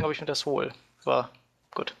am Überlegen, ob ich mir das hole. War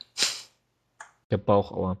gut. Der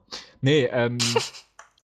Bauchauer. Nee,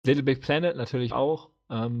 Little Big Planet natürlich auch.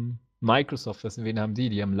 Microsoft, wen haben die?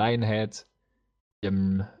 Die haben Lionhead. Die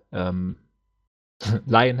haben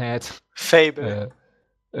Lionhead. Fable.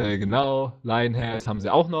 Genau, Lionhead haben sie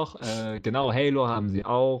auch noch. Genau, Halo haben sie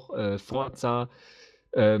auch. Forza.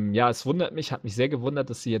 Ja, es hat mich sehr gewundert,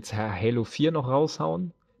 dass sie jetzt Halo 4 noch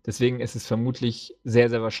raushauen. Deswegen ist es vermutlich sehr,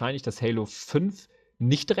 sehr wahrscheinlich, dass Halo 5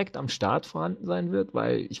 nicht direkt am Start vorhanden sein wird,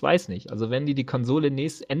 weil ich weiß nicht. Also wenn die Konsole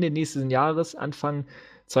Ende nächsten Jahres, Anfang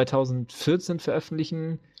 2014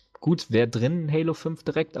 veröffentlichen, gut, wäre drin Halo 5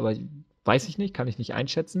 direkt, aber weiß ich nicht, kann ich nicht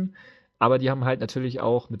einschätzen. Aber die haben halt natürlich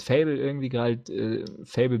auch mit Fable irgendwie gerade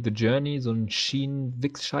Fable The Journey, so ein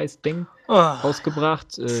Schienen-Wix-Scheiß-Ding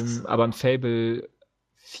rausgebracht. Aber ein Fable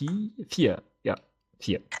 4, ja,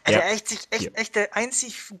 4. Echt der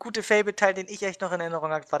einzig gute Fable-Teil, den ich echt noch in Erinnerung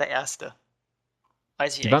habe, war der erste.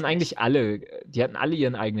 Die waren eigentlich alle, die hatten alle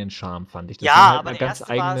ihren eigenen Charme, fand ich. Das ja, aber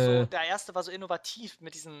der erste war so innovativ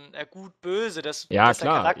mit diesem Gut-Böse, dass der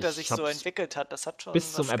Charakter sich so entwickelt hat. Das hat schon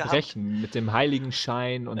bis zum Erbrechen mit dem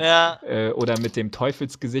Heiligenschein und oder mit dem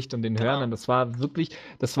Teufelsgesicht und den Hörnern. Das war wirklich,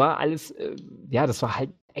 das war alles, das war halt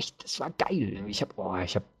echt, das war geil.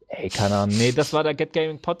 Keine Ahnung. Nee, das war der Get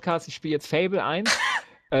Gaming Podcast. Ich spiele jetzt Fable 1.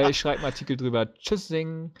 Ich schreibe einen Artikel drüber.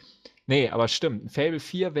 Tschüssing. Nee, aber stimmt. Fable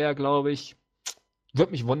 4 wäre, glaube ich,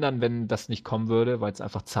 würde mich wundern, wenn das nicht kommen würde, weil es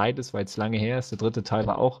einfach Zeit ist, weil es lange her ist. Der dritte Teil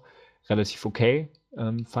war auch relativ okay,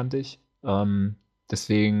 fand ich.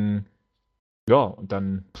 Deswegen, ja, und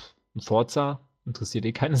dann Forza,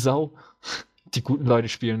 interessiert keine Sau. Die guten Leute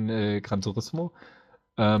spielen Gran Turismo.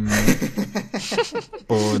 Und,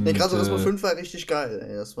 Gran Turismo 5 war richtig geil,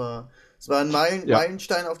 ey. Das war ein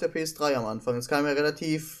Meilenstein auf der PS3 am Anfang. Es kam ja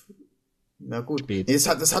relativ. Ja, gut. Spät. Nee,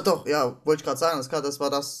 das hat doch, ja, wollte ich gerade sagen, das war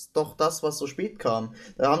das, was so spät kam.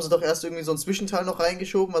 Da haben sie doch erst irgendwie so einen Zwischenteil noch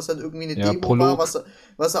reingeschoben, was dann irgendwie eine Demo Prolog. war,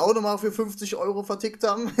 was sie auch nochmal für 50 € vertickt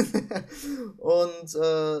haben. Und,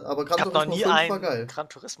 aber Gran Turismo 5 war geil. Gran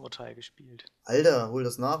Turismo-Teil gespielt. Alter, hol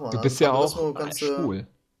das nach, Mann. Du bist ja auch schwul.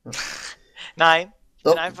 Ja. Nein, ich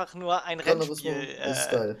Doch. bin einfach nur ein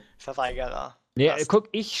Rennspiel-Verweigerer. Nee, guck,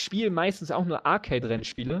 ich spiele meistens auch nur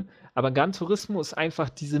Arcade-Rennspiele, aber Gran Turismo ist einfach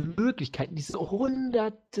diese Möglichkeiten, diese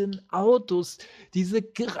hunderten Autos, diese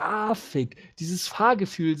Grafik, dieses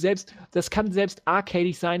Fahrgefühl, das kann selbst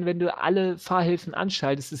arcadig sein, wenn du alle Fahrhilfen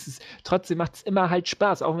anschaltest. Trotzdem macht es immer halt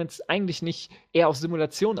Spaß, auch wenn es eigentlich nicht eher auf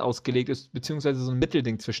Simulation ausgelegt ist, beziehungsweise so ein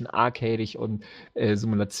Mittelding zwischen arcadig und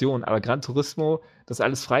Simulation. Aber Gran Turismo, das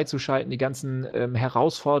alles freizuschalten, die ganzen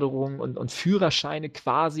Herausforderungen und Führerscheine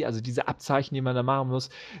quasi, also diese Abzeichen, die man da machen muss,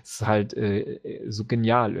 ist halt so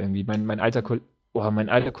genial irgendwie. Mein alter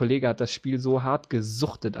Kollege hat das Spiel so hart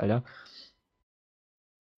gesuchtet, Alter.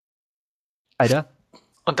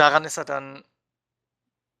 Und daran ist er dann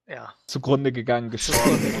zugrunde gegangen,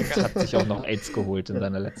 gestorben und hat sich auch noch AIDS geholt in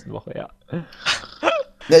seiner letzten Woche, ja.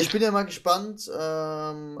 Ja, ich bin ja mal gespannt,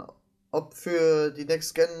 ob für die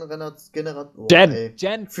Next-Gen-Generation.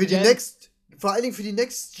 Vor allen Dingen für die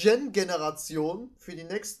Next-Gen-Generation, für die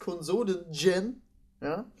Next-Konsolen-Gen,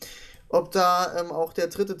 ja, ob da auch der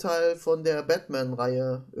dritte Teil von der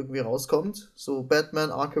Batman-Reihe irgendwie rauskommt. So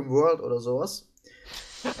Batman Arkham World oder sowas.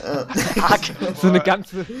 So eine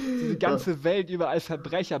ganze Welt, überall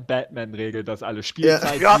Verbrecher-Batman regelt das alles.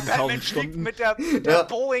 Spielzeit 7000 Stunden. Mit der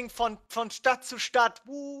Boeing von Stadt zu Stadt.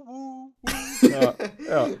 Ja,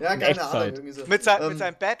 keine Ahnung. Irgendwie so. Mit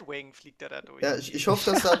seinem Batwing fliegt er da durch. Ja, ich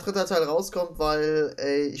hoffe, dass da ein dritter Teil rauskommt, weil,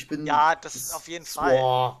 ich bin... Ja, das ist auf jeden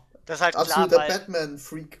Fall. Das ist halt absoluter klar,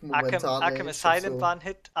 Batman-Freak momentan. Arkham Asylum war ein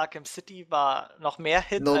Hit, Arkham City war noch mehr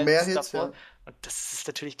Hit als davor. Ja. Und das ist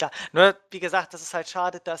natürlich klar. Nur, wie gesagt, das ist halt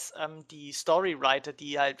schade, dass die Storywriter,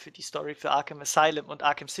 die halt für die Story für Arkham Asylum und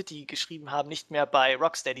Arkham City geschrieben haben, nicht mehr bei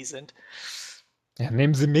Rocksteady sind. Ja,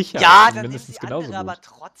 nehmen sie mich ja, dann mindestens genauso andere, gut. Aber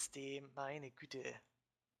trotzdem, meine Güte.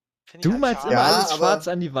 Du meinst immer alles schwarz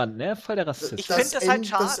an die Wand, ne? Voll der Rassist. Ich finde das halt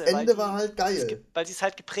schade. Das Ende war halt geil. Weil sie es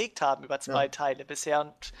halt geprägt haben über 2 Teile bisher.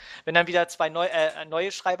 Und wenn dann wieder 2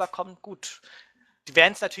 neue Schreiber kommen, gut. Die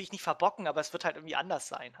werden es natürlich nicht verbocken, aber es wird halt irgendwie anders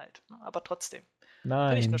sein halt. Aber trotzdem.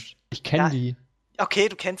 Nein, ich kenne die. Okay,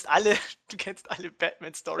 du kennst alle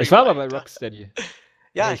Batman-Stories. Ich war aber bei Rocksteady.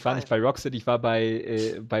 Ja, ich war nicht bei Rocksteady, ich war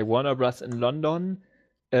bei Warner Bros. In London.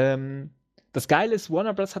 Das Geile ist,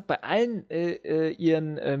 Warner Bros. Hat bei allen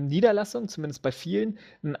ihren Niederlassungen, zumindest bei vielen,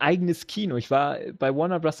 ein eigenes Kino. Ich war bei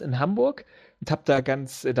Warner Bros. In Hamburg und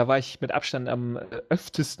da war ich mit Abstand am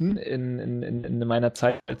öftesten in meiner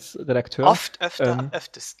Zeit als Redakteur.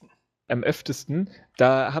 Am öftesten.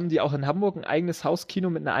 Da haben die auch in Hamburg ein eigenes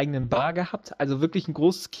Hauskino mit einer eigenen Bar gehabt. Also wirklich ein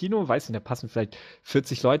großes Kino. Weiß nicht, da passen vielleicht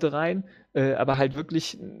 40 Leute rein. Aber halt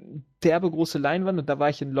wirklich derbe große Leinwand. Und da war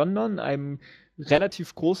ich in London, einem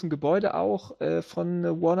relativ großen Gebäude auch von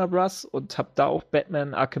Warner Bros. Und habe da auch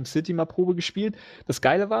Batman Arkham City mal Probe gespielt. Das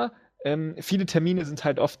Geile war, viele Termine sind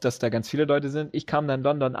halt oft, dass da ganz viele Leute sind. Ich kam dann in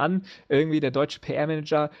London an, irgendwie der deutsche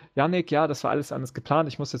PR-Manager, Yannick, ja, das war alles anders geplant,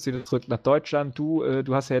 ich muss jetzt wieder zurück nach Deutschland, du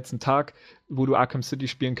hast ja jetzt einen Tag, wo du Arkham City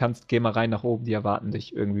spielen kannst, geh mal rein nach oben, die erwarten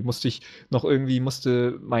dich irgendwie.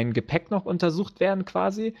 Musste mein Gepäck noch untersucht werden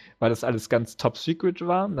quasi, weil das alles ganz top secret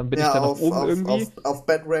war. Und dann bin ich da nach oben irgendwie. Auf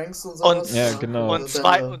Bad Ranks und so. Ja, genau.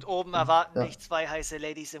 Und oben erwarten dich 2 heiße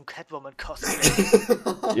Ladies im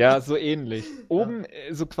Catwoman-Cosplay. Ja, so ähnlich. Oben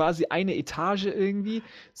so quasi eine Etage irgendwie,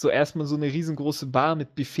 so erstmal so eine riesengroße Bar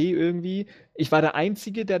mit Buffet irgendwie. Ich war der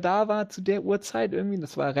Einzige, der da war zu der Uhrzeit irgendwie.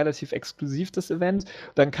 Das war relativ exklusiv, das Event.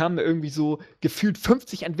 Dann kamen da irgendwie so gefühlt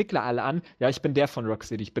 50 Entwickler alle an. Ja, ich bin der von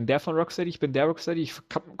Rocksteady, ich bin der von Rocksteady, ich bin der Rocksteady. Ich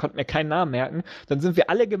konnte mir keinen Namen merken. Dann sind wir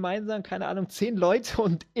alle gemeinsam, keine Ahnung, 10 Leute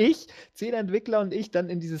und 10 Entwickler und ich dann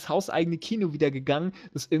in dieses hauseigene Kino wieder gegangen,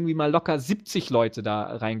 dass irgendwie mal locker 70 Leute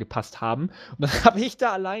da reingepasst haben. Und dann habe ich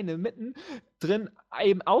da alleine mitten drin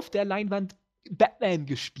eben auf der Leinwand Batman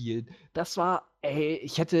gespielt. Das war,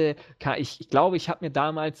 ich glaube, ich habe mir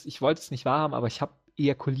damals, ich wollte es nicht wahrhaben, aber ich habe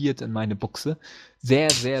ejakuliert in meine Buchse.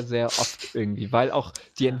 Sehr, sehr, sehr oft irgendwie, weil auch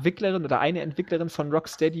die Entwicklerin oder eine Entwicklerin von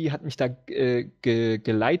Rocksteady hat mich da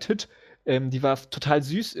geleitet Die war total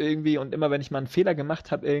süß irgendwie und immer, wenn ich mal einen Fehler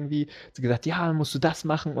gemacht habe, irgendwie, hat sie gesagt, ja, dann musst du das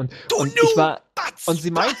machen und ich war. Und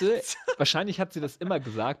sie meinte, wahrscheinlich hat sie das immer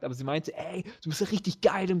gesagt, aber sie meinte, ey, du bist ja richtig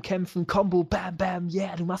geil im Kämpfen, Combo, bam, bam,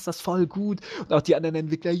 yeah, du machst das voll gut. Und auch die anderen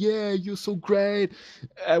Entwickler, yeah, you're so great,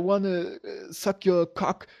 I wanna suck your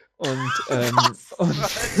cock.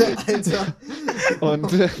 Alter.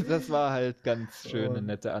 Und das war halt ganz schön eine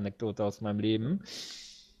nette Anekdote aus meinem Leben.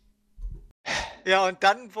 Ja, und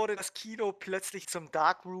dann wurde das Kino plötzlich zum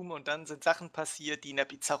Darkroom und dann sind Sachen passiert, die in der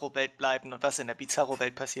Bizarro-Welt bleiben. Und was in der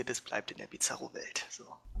Bizarro-Welt passiert ist, bleibt in der Bizarro-Welt. So.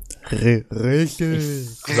 Richtig.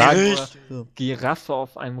 Sag nur, Giraffe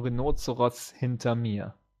auf einem Rhinoceros hinter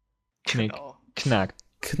mir. Knick, Genau. knack.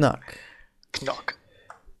 Knack. Knock.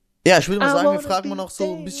 Ja, ich würde mal sagen, wir fragen mal noch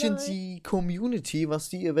so ein bisschen die Community, was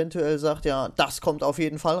die eventuell sagt, ja, das kommt auf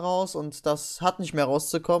jeden Fall raus und das hat nicht mehr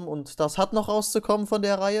rauszukommen und das hat noch rauszukommen von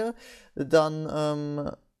der Reihe.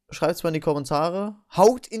 Dann schreibt es mal in die Kommentare.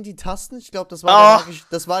 Haut in die Tasten. Ich glaube, das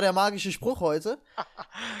war der magische Spruch heute.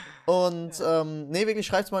 Und nee, wirklich,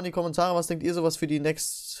 schreibt es mal in die Kommentare, was denkt ihr so, was für die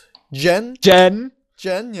Next-Gen? Gen,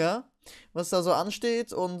 ja. Was da so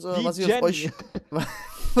ansteht und was ihr euch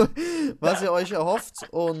was ihr euch erhofft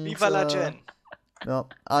und Viva la Gen. Ja,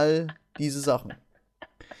 all diese Sachen.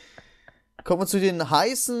 Kommen wir zu den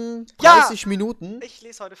heißen 30 Minuten. Ich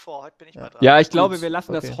lese heute vor, heute bin ich mal dran. Ja, ich glaube, wir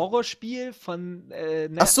lassen das Horrorspiel von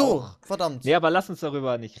Ach so, verdammt. Nee, aber lass uns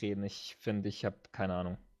darüber nicht reden. Ich finde, ich habe keine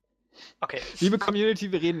Ahnung. Okay. Liebe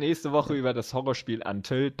Community, wir reden nächste Woche über das Horrorspiel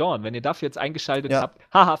Until Dawn. Wenn ihr dafür jetzt eingeschaltet habt,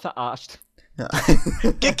 haha, verarscht. Ja.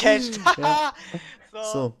 Gecatcht. Ja.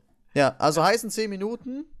 So. Ja, also heißen 10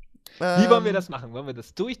 Minuten. Wie wollen wir das machen? Wollen wir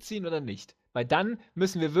das durchziehen oder nicht? Weil dann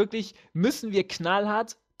müssen wir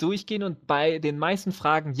knallhart durchgehen und bei den meisten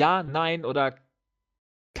Fragen ja, nein oder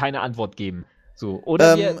keine Antwort geben. So.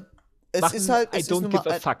 Oder wir machen I don't give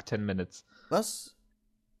a fuck 10 minutes. Was?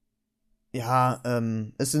 Ja,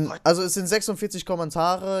 es sind 46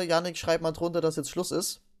 Kommentare. Yannick, schreib mal drunter, dass jetzt Schluss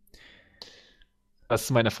ist. Was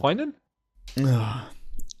ist meine Freundin?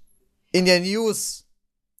 In der News,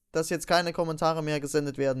 dass jetzt keine Kommentare mehr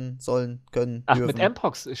gesendet werden sollen, können, Ach, dürfen. mit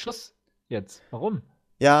Mpox ist Schluss jetzt. Warum?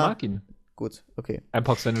 Ja. Ich mag ihn. Gut, okay.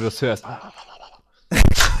 Mpox, wenn du das hörst.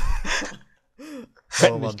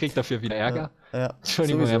 Ich krieg dafür wieder Ärger. Ja.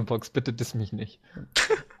 Entschuldigung, Mpox, bitte diss mich nicht.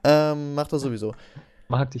 Macht das sowieso.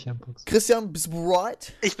 Mag dich, Mpox. Christian, bist du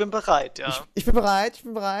bereit? Ich bin bereit, ja. Ich bin bereit. Ich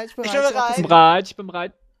bin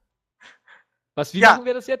bereit. Was, wie machen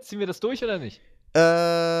wir das jetzt? Ziehen wir das durch oder nicht?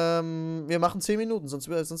 Wir machen 10 Minuten, sonst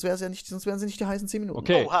wären sie nicht die heißen 10 Minuten.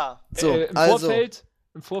 Okay. Oha. So,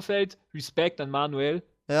 Im Vorfeld, Respekt an Manuel.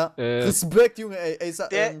 Ja. Respekt, Junge, ey.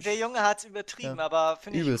 Der Junge hat's übertrieben, aber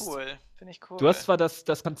finde ich cool. Du hast zwar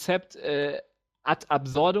das Konzept ad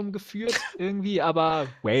absurdum geführt, irgendwie, aber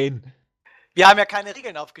Wayne. Wir haben ja keine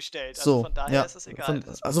Regeln aufgestellt, also so, von daher ist es egal.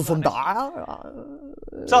 Von daher.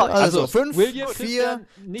 So, also 5, William, 4,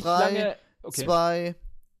 nicht 3, lange. Okay. 2,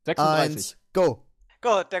 36. 1, go.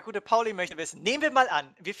 Gut, der gute Pauli möchte wissen. Nehmen wir mal an,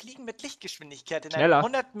 wir fliegen mit Lichtgeschwindigkeit in Schneller. einem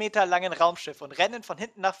 100 Meter langen Raumschiff und rennen von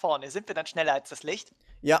hinten nach vorne. Sind wir dann schneller als das Licht?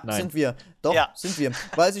 Ja, Nein. sind wir. Doch, Ja. sind wir.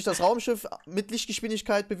 Weil sich das Raumschiff mit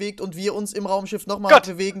Lichtgeschwindigkeit bewegt und wir uns im Raumschiff nochmal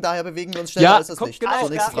bewegen, daher bewegen wir uns schneller als das Licht. Genau. So,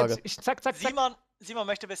 nächste Frage. Zack. Simon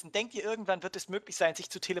möchte wissen, denkt ihr, irgendwann wird es möglich sein, sich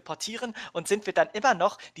zu teleportieren und sind wir dann immer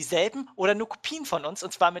noch dieselben oder nur Kopien von uns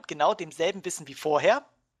und zwar mit genau demselben Wissen wie vorher?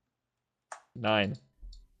 Nein.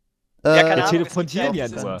 Ja, keine wir Ahnung, teleportieren ja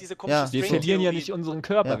diese nur. komische Wir String-Theorie. verlieren ja nicht unseren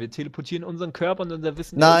Körper. Ja. Wir teleportieren unseren Körper und unser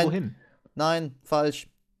Wissen Nein. irgendwo hin. Nein, falsch.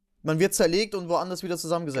 Man wird zerlegt und woanders wieder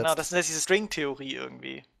zusammengesetzt. Genau, das ist diese String-Theorie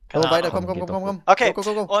irgendwie. Aber Keine weiter, Ahnung. komm. Okay, Go.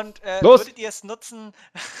 und Los! würdet ihr es nutzen,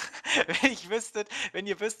 wenn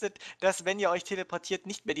ihr wüsstet, dass, wenn ihr euch teleportiert,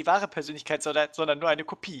 nicht mehr die wahre Persönlichkeit, sondern nur eine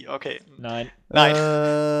Kopie? Okay. Nein.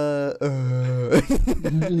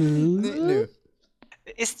 Nö.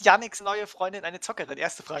 Ist Yannicks neue Freundin eine Zockerin?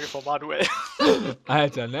 Erste Frage von Manuel.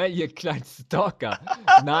 Alter, ne, ihr kleinen Stalker.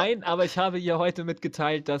 Nein, aber ich habe ihr heute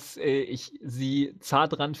mitgeteilt, dass ich sie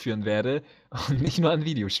zart ranführen werde und nicht nur an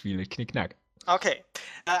Videospiele. Knickknack. Okay.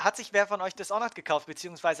 Hat sich wer von euch Dishonored gekauft,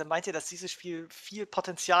 beziehungsweise meint ihr, dass dieses Spiel viel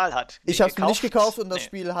Potenzial hat? Ich habe es mir nicht gekauft und das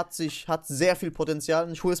Spiel hat sehr viel Potenzial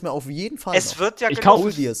und ich hole es mir auf jeden Fall Es noch. wird ja Ich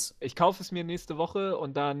kaufe gelobt. Ich kaufe es mir nächste Woche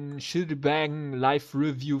und dann Schildebang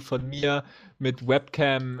Live-Review von mir mit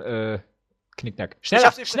Webcam, Knickknack.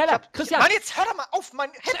 Schneller, schneller, Christian! Mann, jetzt hör doch mal auf, Mann!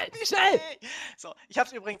 Schnell! So, ich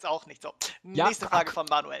hab's übrigens auch nicht. So, Ja, nächste Frage von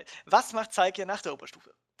Manuel. Was macht Zeigje nach der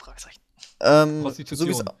Oberstufe? Fragezeichen.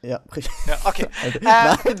 Prostitution. Ja, Ja, okay.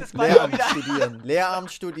 Nein, Wird es bald Lehramt wieder... studieren.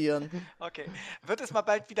 Lehramt studieren. Okay. Wird es mal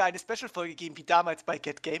bald wieder eine Special-Folge geben, wie damals bei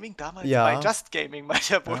Get Gaming? Damals Ja. bei Just Gaming, damals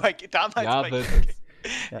Ja, bei wird Get Gaming.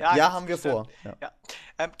 Ja, haben wir vor. Ja.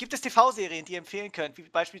 Gibt es TV-Serien, die ihr empfehlen könnt, wie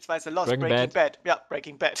beispielsweise Lost, Breaking Bad? Ja,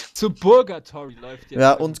 Breaking Bad. Zu Purgatory läuft jetzt.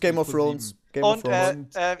 Ja, und Game of Thrones. Und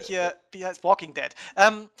hier, wie heißt Walking Dead.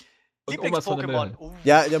 Lieblings-Pokémon.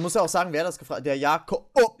 Ja, der muss ja auch sagen, wer das gefragt hat. Der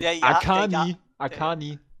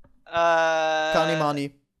Akani.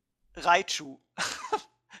 Kanimani. Raichu.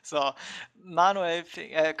 So, Manuel,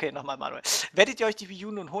 okay, nochmal Manuel. Werdet ihr euch die Wii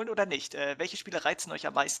U nun holen oder nicht? Welche Spiele reizen euch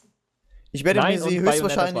am meisten? Ich werde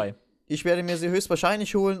mir sie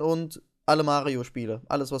höchstwahrscheinlich holen und alle Mario-Spiele.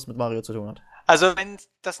 Alles, was mit Mario zu tun hat. Also, wenn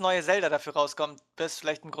das neue Zelda dafür rauskommt, wäre es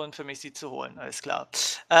vielleicht ein Grund für mich, sie zu holen. Alles klar.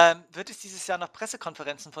 Wird es dieses Jahr noch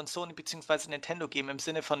Pressekonferenzen von Sony bzw. Nintendo geben, im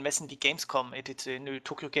Sinne von Messen wie Gamescom, etc.? Nö,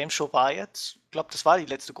 Tokyo Game Show war jetzt. Ich glaube, das war die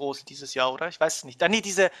letzte große dieses Jahr, oder? Ich weiß es nicht. Nee,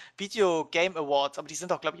 diese Video Game Awards, aber die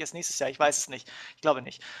sind doch, glaube ich, erst nächstes Jahr. Ich weiß es nicht. Ich glaube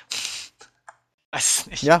nicht. Weiß es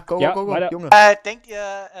nicht. Ja, go, Junge. Denkt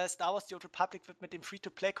ihr, Star Wars The Old Republic wird mit dem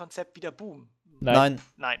Free-to-Play-Konzept wieder boomen? Nein.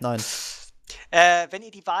 Wenn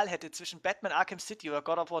ihr die Wahl hättet zwischen Batman Arkham City oder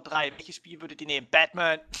God of War 3, welches Spiel würdet ihr nehmen?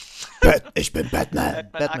 Batman. Ich bin Batman.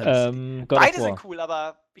 Beide sind cool,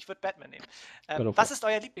 aber ich würde Batman nehmen. Was ist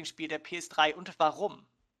euer Lieblingsspiel der PS3 und warum?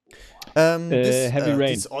 Heavy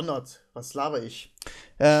Rain. Dishonored. Was laber ich?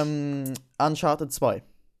 Uncharted 2.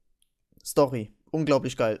 Story.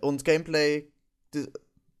 Unglaublich geil. Und Gameplay.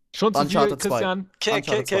 Schon zu viel, Christian.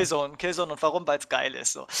 Killzone. Und warum? Weil es geil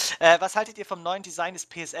ist. So. Was haltet ihr vom neuen Design des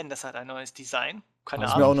PSN? Das hat ein neues Design. Keine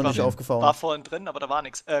Ahnung. Ist mir auch noch nicht aufgefallen. War vorhin drin, aber da war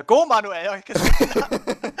nichts. Go, Manuel!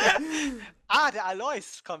 Der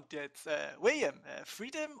Alois kommt jetzt. William,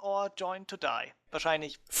 Freedom or Join to Die?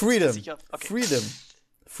 Wahrscheinlich. Freedom. Okay.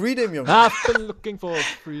 Freedom, Junge. I've been looking for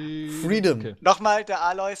freedom. Okay. Nochmal, der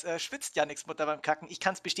Alois schwitzt ja nichts Mutter beim Kacken. Ich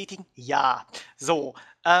kann es bestätigen, ja. So,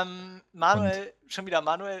 Manuel, schon wieder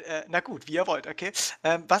Manuel. Na gut, wie ihr wollt, okay.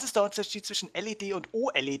 Was ist der Unterschied zwischen LED und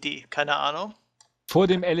OLED? Keine Ahnung. Vor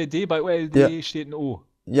dem LED, bei OLED steht ein O.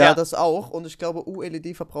 Ja, das auch. Und ich glaube,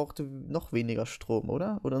 OLED verbrauchte noch weniger Strom,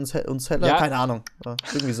 oder? Oder uns heller? Ja. Keine Ahnung.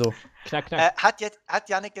 Irgendwie so. Knack. Hat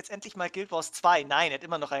Yannick jetzt endlich mal Guild Wars 2? Nein, er hat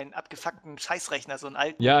immer noch einen abgefuckten Scheißrechner, so einen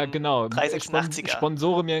alten. Ja, genau. 386er.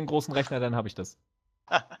 Sponsore mir einen großen Rechner, dann habe ich das.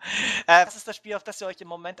 Was ist das Spiel, auf das ihr euch im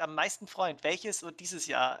Moment am meisten freut? Welches und nächstes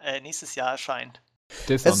Jahr erscheint?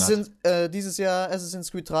 Dieses Jahr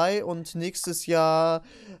Assassin's Creed 3 und nächstes Jahr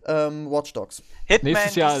Watch Dogs.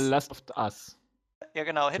 Nächstes Jahr Last of Us. Ja,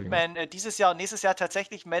 genau. Hitman dieses Jahr und nächstes Jahr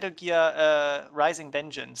tatsächlich Metal Gear Rising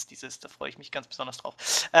Vengeance. Da freue ich mich ganz besonders drauf.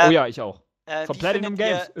 Oh ja, ich auch. Von Platinum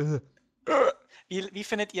Games. Wie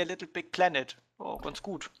findet ihr Little Big Planet? Oh, ganz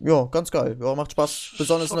gut. Ja, ganz geil. Ja, macht Spaß.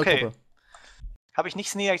 Besonders in der Gruppe. Habe ich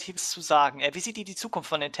nichts Negatives zu sagen. Wie seht ihr die Zukunft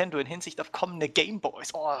von Nintendo in Hinsicht auf kommende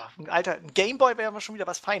Gameboys? Oh, ein Gameboy wäre aber schon wieder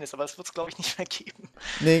was Feines, aber das wird es, glaube ich, nicht mehr geben.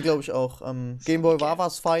 Nee, glaube ich auch. Gameboy war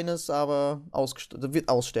was Feines, aber wird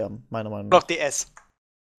aussterben, meiner Meinung nach. Noch DS.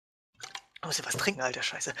 Ich muss ja was trinken, alter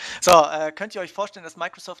Scheiße. So, könnt ihr euch vorstellen, dass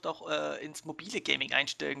Microsoft auch ins mobile Gaming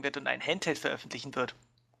einsteigen wird und ein Handheld veröffentlichen wird?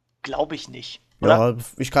 Glaube ich nicht. Oder? Ja,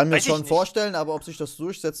 ich kann mir schon vorstellen, aber ob sich das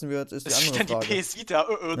durchsetzen wird, ist die andere Frage. Die PS Vita.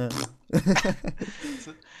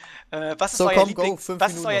 Was ist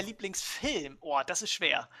euer Lieblingsfilm? Oh, das ist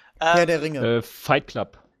schwer. Herr der Ringe. Fight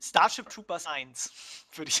Club. Starship Troopers 1.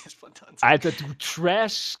 Würde ich jetzt spontan sagen. Alter, du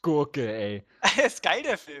Trash-Gurke, ey. Ist geil,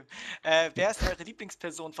 der Film. Wer ist eure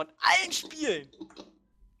Lieblingsperson von allen Spielen?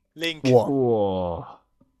 Link. Oh.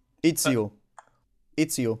 Ezio.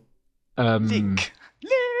 Link.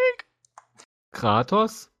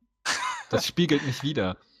 Kratos? Das spiegelt mich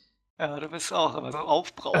wieder. Ja, du bist auch immer so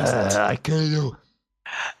aufbrausend. I kill you.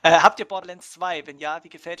 Habt ihr Borderlands 2? Wenn ja, wie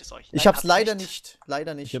gefällt es euch? Ich hab's leider nicht.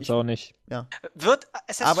 Ich hab's auch nicht. Ja. Wird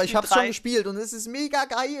Assassin's Aber ich Creed hab's 3... schon gespielt und es ist mega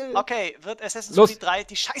geil. Okay, wird Assassin's Creed 3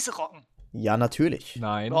 die Scheiße rocken? Ja, natürlich.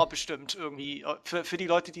 Nein. Ja, bestimmt. Irgendwie. Für die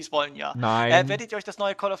Leute, die es wollen, ja. Nein. Werdet ihr euch das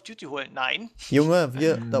neue Call of Duty holen? Nein. Junge,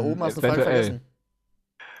 da oben hast du Frage vergessen.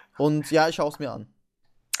 Und ja, ich schau's mir an.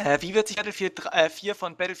 Wie wird sich Battlefield 4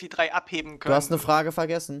 von Battlefield 3 abheben können? Du hast eine Frage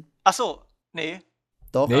vergessen. Ach so, nee.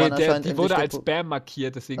 Doch, die wurde als Spam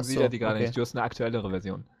markiert, deswegen sieht er die gerade nicht. Du hast eine aktuellere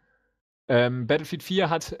Version. Battlefield 4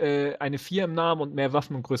 hat eine 4 im Namen und mehr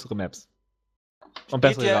Waffen und größere Maps. Und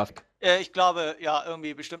bessere Grafik. Ich glaube, ja,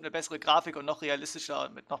 irgendwie bestimmt eine bessere Grafik und noch realistischer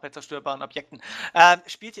mit noch besser störbaren Objekten.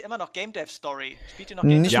 Spielt ihr immer noch Game Dev Story? Spielt ihr noch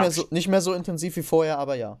Game Nicht, Dev? nicht mehr so intensiv wie vorher,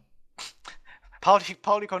 aber ja.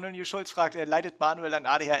 Pauli Cornelius Schulz fragt, leidet Manuel an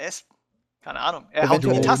ADHS? Keine Ahnung. Er haut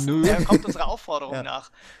Eventuell. die Tasten. Nö. Er kommt unserer Aufforderung Ja. nach.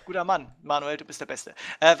 Guter Mann. Manuel, du bist der Beste.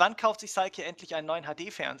 Wann kauft sich Saiki endlich einen neuen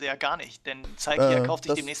HD-Fernseher? Gar nicht. Denn Saiki kauft sich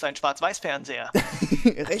das- demnächst einen Schwarz-Weiß-Fernseher.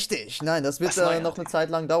 Richtig, nein, das wird Das war ja- noch eine Zeit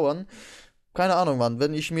lang dauern. Keine Ahnung wann,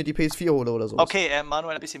 wenn ich mir die PS4 hole oder so. Okay,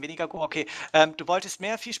 Manuel, ein bisschen weniger gut. Okay, du wolltest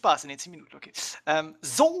mehr, viel Spaß in den 10 Minuten. Okay.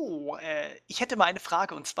 Ich hätte mal eine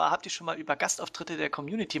Frage. Und zwar, habt ihr schon mal über Gastauftritte der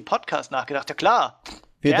Community im Podcast nachgedacht? Ja klar.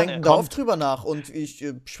 Wir Gerne. denken da oft drüber nach und ich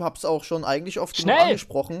hab's auch schon eigentlich oft genug Schnell!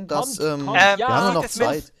 angesprochen, dass Kommt, wir ja, haben nur noch sieht es mit-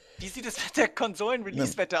 Zeit. Wie sieht es mit der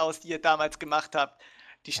Konsolen-Release-Wette aus, die ihr damals gemacht habt?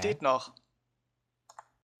 Die steht noch.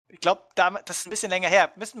 Ich glaube, das ist ein bisschen länger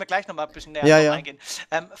her. Müssen wir gleich noch mal ein bisschen näher drauf eingehen.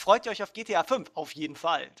 Freut ihr euch auf GTA 5? Auf jeden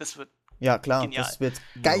Fall. Das wird Ja, klar, genial. das wird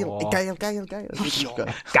geil, Ja. geil. Das wird richtig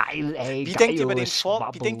geil. Geil, ey. Wie geil, denkt ihr über den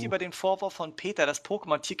Schwabbo. Vorwurf von Peter, dass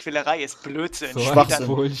Pokémon Tierquälerei ist? Blödsinn. So Die ein Schwachsinn.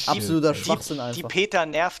 Bullshit. Absoluter ey. Schwachsinn Die einfach. Peter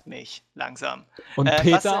nervt mich langsam. Und was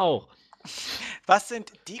Peter sind- auch. Was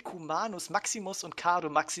sind Decumanus Maximus und Cardo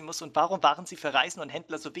Maximus und warum waren sie für Reisen und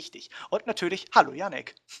Händler so wichtig? Und natürlich, hallo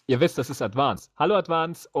Janek. Ihr wisst, das ist Advance. Hallo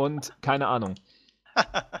Advance und keine Ahnung.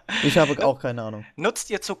 Ich habe auch keine Ahnung.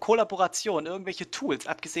 Nutzt ihr zur Kollaboration irgendwelche Tools,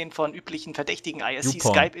 abgesehen von üblichen verdächtigen IRC,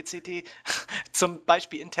 YouPorn. Skype etc., zum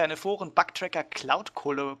Beispiel interne Foren, Bugtracker,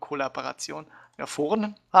 Cloud-Kollaboration? Ja,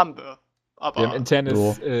 Foren haben wir. Wir haben Aber,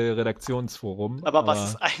 internes Redaktionsforum. aber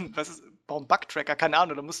was ist, warum Bugtracker? Keine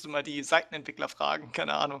Ahnung, da musst du mal die Seitenentwickler fragen,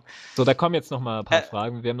 keine Ahnung. So, da kommen jetzt noch mal ein paar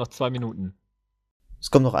Fragen. Wir haben noch 2 Minuten. Es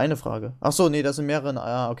kommt noch eine Frage. Ach so, nee, das sind mehrere.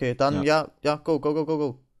 Ah, okay, dann ja,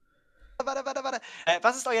 go. Warte.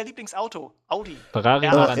 Was ist euer Lieblingsauto? Audi. Ferrari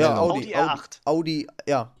Ja, Maranello. ja, Audi R8. Audi,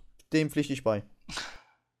 ja, dem pflichte ich bei.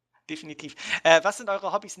 Definitiv. Was sind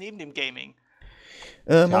eure Hobbys neben dem Gaming?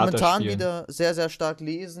 Momentan Theaterspielen. wieder sehr, sehr stark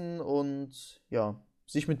lesen und ja,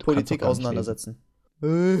 sich mit Politik auch gar nicht auseinandersetzen.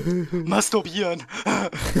 Masturbieren.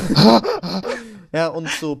 Ja, und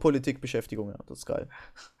so Politikbeschäftigung, ja, das ist geil.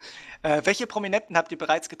 Welche Prominenten habt ihr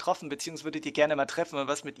bereits getroffen, beziehungsweise würdet ihr gerne mal treffen und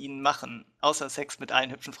was mit ihnen machen? Außer Sex mit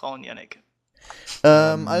allen hübschen Frauen, Janek.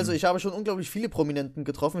 Also, ich habe schon unglaublich viele Prominenten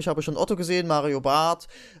getroffen. Ich habe schon Otto gesehen, Mario Barth,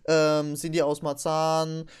 Cindy aus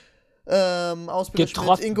Marzahn, Ausbilder Schmidt,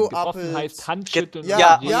 Getroffen. Ingo Getroffen Appelt. heißt Handschütteln.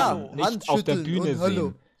 Ja, und ja, reden, nicht auf der Bühne und hallo.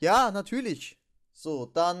 sehen. Ja, natürlich. So,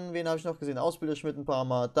 dann, wen habe ich noch gesehen? Ausbilder Schmidt ein paar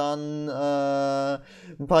Mal. Dann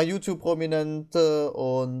ein paar YouTube-Prominente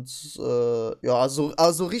und ja,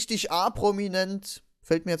 also richtig A-prominent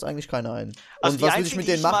fällt mir jetzt eigentlich keiner ein. Also und die was will ich einzigen, mit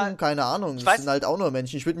die denen ich machen? mal- Keine Ahnung. Ich Das weiß- sind halt auch nur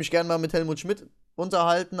Menschen. Ich würde mich gerne mal mit Helmut Schmidt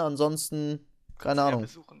unterhalten, ansonsten keine Ahnung.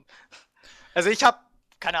 Besuchen. Also ich habe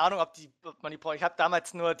keine Ahnung, ob man die ich habe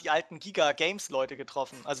damals nur die alten Giga Games Leute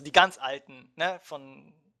getroffen, also die ganz alten, ne,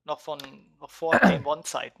 noch vor Game One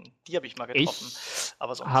Zeiten. Die habe ich mal getroffen.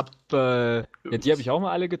 Aber sonst Ja, die habe ich auch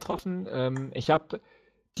mal alle getroffen. Ich habe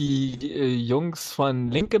die Jungs von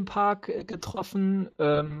Linkin Park getroffen,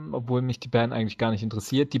 obwohl mich die Band eigentlich gar nicht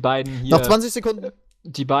interessiert. Die beiden hier, Noch 20 Sekunden.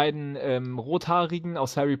 die beiden Rothaarigen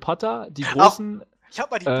aus Harry Potter, die großen, ich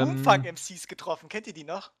habe mal die Ähm, Boomfunk MCs getroffen. Kennt ihr die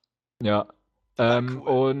noch? ja. waren cool.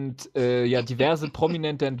 Und ja, diverse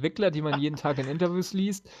prominente Entwickler, die man jeden Tag in Interviews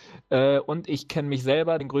liest. Und ich kenne mich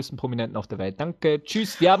selber, den größten Prominenten auf der Welt. Danke,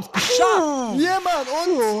 tschüss, wir haben es geschafft! Ja, Mann,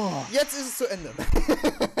 und jetzt ist es zu Ende.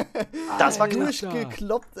 Das war knapp.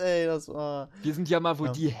 Durchgekloppt, ey, das war Wir sind ja mal wohl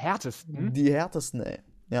Ja. die härtesten. die härtesten, ey.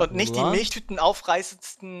 Ja. Und nicht die Was? Milchtüten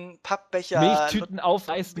aufreißendsten Pappbecher. Milchtüten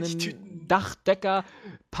aufreißenden Milchtüten. Dachdecker,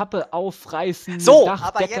 Pappe aufreißen, So, aber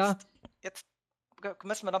Dachdecker. jetzt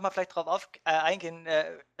müssen wir noch mal vielleicht drauf eingehen.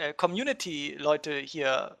 Community-Leute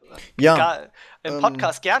hier, Ja, egal, im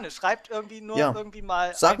Podcast gerne. Schreibt irgendwie ja. irgendwie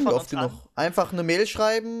mal sagen wir von oft uns an. genug. Einfach eine Mail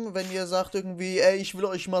schreiben, wenn ihr sagt irgendwie, ey, ich will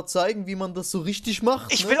euch mal zeigen, wie man das so richtig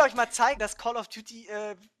macht. Ich ne? will euch mal zeigen, dass Call of Duty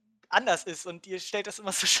anders ist und ihr stellt das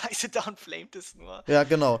immer so scheiße dar und flamet es nur. Ja,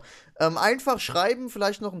 genau. Einfach schreiben,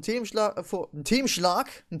 vielleicht noch einen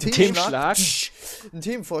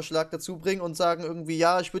Themenvorschlag dazu bringen und sagen irgendwie,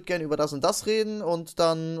 ja, ich würde gerne über das und das reden und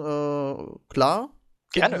dann, klar,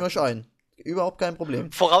 Gerne. wir euch ein. Überhaupt kein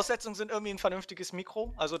Problem. Voraussetzungen sind irgendwie ein vernünftiges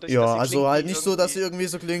Mikro. Also dass Ja, dass ihr also klingt halt wie nicht so, dass ihr irgendwie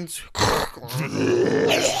so klingt.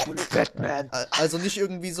 Batman. Also nicht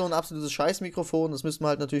irgendwie so ein absolutes Scheißmikrofon, das müsst man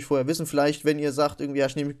halt natürlich vorher wissen. Vielleicht, wenn ihr sagt, irgendwie, ja,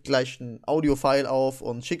 ich nehme gleich ein Audio-File auf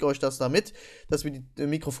und schicke euch das da mit, dass wir die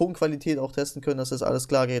Mikrofonqualität auch testen können, dass das alles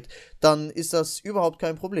klar geht, dann ist das überhaupt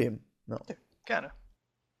kein Problem. Ja. Gerne.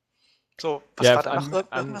 So, was war da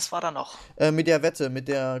noch? Irgendwas war da noch. Mit der Wette, mit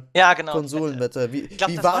der genau, Konsolenwette. Wie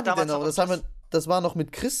war die denn noch? Das war noch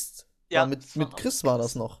mit Chris. Ja, mit Chris war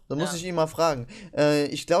das noch. Da muss ich ihn mal fragen.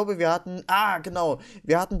 Ich glaube, wir hatten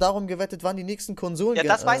darum gewettet, wann die nächsten Konsolen rauskommen.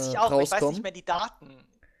 Ja, das weiß ich auch, ich weiß nicht mehr die Daten.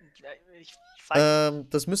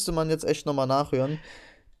 Das müsste man jetzt echt nochmal nachhören.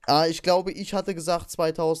 Ich glaube, ich hatte gesagt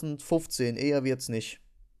 2015, eher wird's nicht.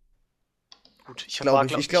 Gut,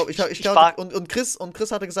 und Chris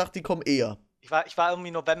hatte gesagt, die kommen eher. Ich war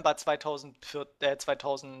irgendwie November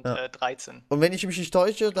 2013. Ja. Und wenn ich mich nicht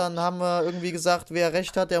täusche, dann haben wir irgendwie gesagt, wer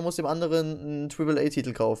recht hat, der muss dem anderen einen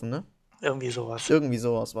AAA-Titel kaufen, ne? Irgendwie sowas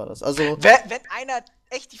war das. Also wenn einer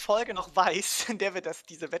echt die Folge noch weiß, in der wir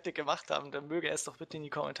diese Wette gemacht haben, dann möge er es doch bitte in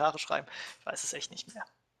die Kommentare schreiben. Ich weiß es echt nicht mehr.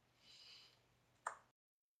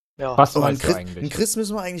 Ja. Was weißt du eigentlich? Einen Chris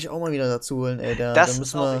müssen wir eigentlich auch mal wieder dazu holen, ey. Das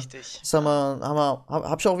ist auch richtig. Das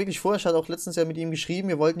hab ich auch wirklich vor. Ich hatte auch letztens ja mit ihm geschrieben.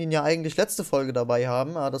 Wir wollten ihn ja eigentlich letzte Folge dabei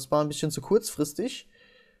haben, aber das war ein bisschen zu kurzfristig.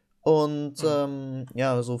 Und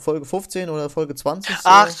so Folge 15 oder Folge 20.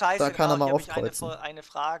 Ach, scheiße, da kann er mal aufkreuzen. Ich habe eine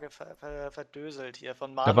Frage verdöselt hier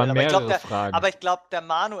von Da Manuel. waren mehrere Fragen. Aber ich glaube, der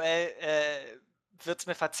Manuel wird es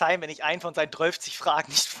mir verzeihen, wenn ich einen von seinen 12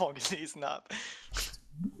 Fragen nicht vorgelesen habe.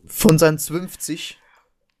 Von seinen 50?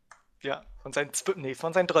 Ja, von seinen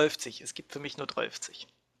 12. Es gibt für mich nur 12. Es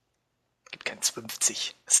gibt kein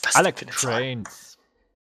 50. Was ist das Alle denn für eine Trains.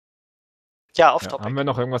 Ja, Off-Topic. Haben wir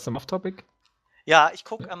noch irgendwas im Off-Topic? Ja, ich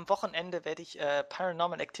gucke am Wochenende, werde ich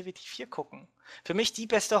Paranormal Activity 4 gucken. Für mich die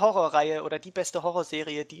beste Horrorreihe oder die beste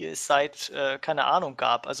Horrorserie, die es seit, keine Ahnung,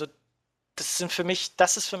 gab. Also das ist für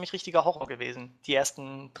mich richtiger Horror gewesen, die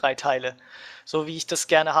ersten 3 Teile. So wie ich das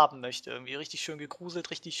gerne haben möchte. Irgendwie richtig schön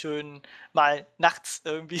gegruselt, richtig schön mal nachts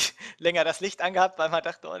irgendwie länger das Licht angehabt, weil man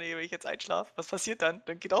dachte, oh nee, wenn ich jetzt einschlafe, was passiert dann?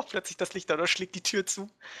 Dann geht auch plötzlich das Licht an oder schlägt die Tür zu.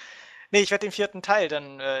 Nee, ich werde den 4. Teil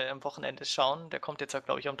dann am Wochenende schauen. Der kommt jetzt,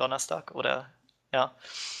 glaube ich, am Donnerstag oder ja.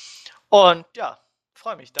 Und ja,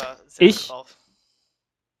 freue mich da sehr drauf.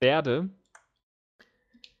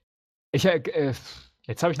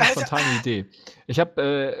 Jetzt habe ich eine spontane Idee. Ich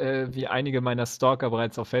habe, wie einige meiner Stalker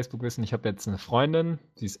bereits auf Facebook wissen, ich habe jetzt eine Freundin,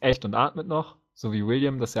 die ist echt und atmet noch, so wie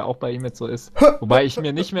William, das ja auch bei ihm jetzt so ist. Wobei ich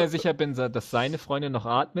mir nicht mehr sicher bin, dass seine Freundin noch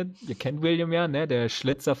atmet. Ihr kennt William ja, ne? Der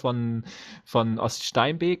Schlitzer von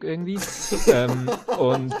Oststeinbeek irgendwie.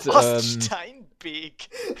 Oststeinbeek.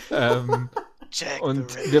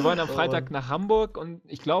 Und wir wollen am Freitag nach Hamburg und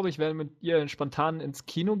ich glaube, ich werde mit ihr spontan ins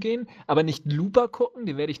Kino gehen, aber nicht Looper gucken,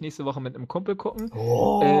 den werde ich nächste Woche mit einem Kumpel gucken.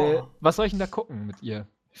 Was soll ich denn da gucken mit ihr?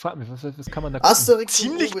 Ich frage mich, was kann man da gucken? Asterix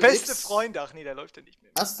ziemlich beste Freunde. Ach nee, der läuft ja nicht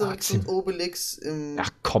mehr. Asterix und Obelix im...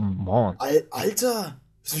 Ach, come on. Alter!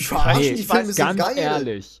 Das ist mich verarschen, die Filme sind ganz geil.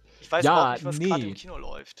 ehrlich. Ich weiß auch nicht, was gerade im Kino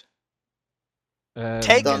läuft.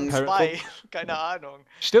 Taken 2, keine Ahnung.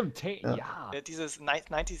 Stimmt, ja. Dieses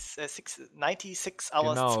 96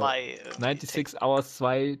 Hours 2. 96 Hours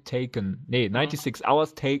 2 Taken. Nee, 96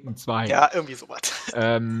 Hours Taken 2. Ja, irgendwie sowas.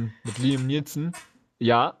 Mit Liam Neeson.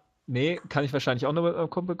 Ja, nee, kann ich wahrscheinlich auch noch mit meinem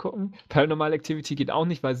Kumpel gucken. Paranormal Activity geht auch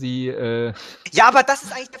nicht, weil sie... Ja, aber das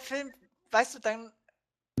ist eigentlich der Film, weißt du, dann...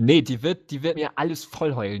 Nee, die wird mir alles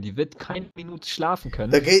vollheulen. Die wird keine Minute schlafen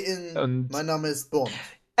können. Mein Name ist Bond.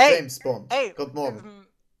 James Bond. Kommt morgen.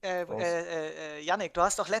 Yannick, du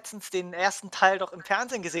hast doch letztens den ersten Teil doch im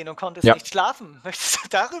Fernsehen gesehen und konntest nicht schlafen. Möchtest du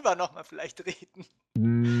darüber nochmal vielleicht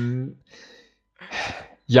reden?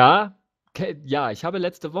 Ja, ich habe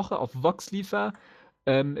letzte Woche auf Vox-Liefer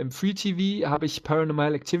im Free TV habe ich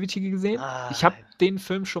Paranormal Activity gesehen. Ich habe den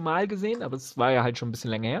Film schon mal gesehen, aber es war ja halt schon ein bisschen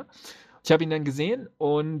länger her. Ich habe ihn dann gesehen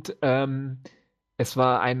und es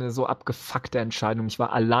war eine so abgefuckte Entscheidung. Ich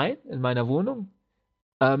war allein in meiner Wohnung.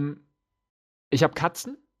 Ich habe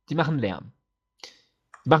Katzen, die machen Lärm.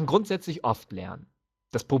 Die machen grundsätzlich oft Lärm.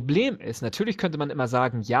 Das Problem ist, natürlich könnte man immer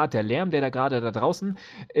sagen, ja, der Lärm, der da gerade da draußen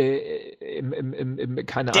im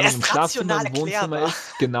Schlafzimmer, im Wohnzimmer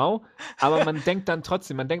ist, genau. Aber man denkt dann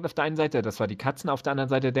trotzdem, man denkt auf der einen Seite, das war die Katzen, auf der anderen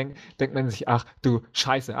Seite denkt man sich, ach du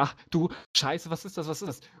Scheiße, was ist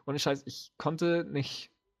das? Und ich konnte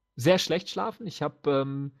nicht sehr schlecht schlafen. Ich habe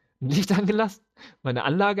ein Licht angelassen, meine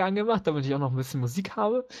Anlage angemacht, damit ich auch noch ein bisschen Musik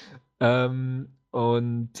habe.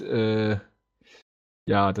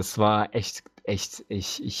 Ja, das war echt.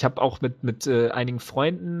 Ich habe auch mit einigen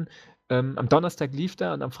Freunden, am Donnerstag lief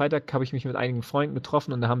der und am Freitag habe ich mich mit einigen Freunden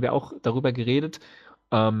getroffen und da haben wir auch darüber geredet.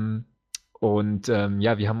 Wir haben uns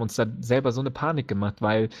da selber so eine Panik gemacht,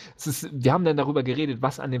 weil wir haben dann darüber geredet,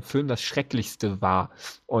 was an dem Film das Schrecklichste war.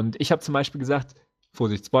 Und ich habe zum Beispiel gesagt,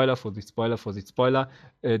 Vorsicht, Spoiler, Vorsicht, Spoiler, Vorsicht, Spoiler,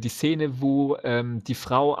 die Szene, wo die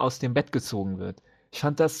Frau aus dem Bett gezogen wird. Ich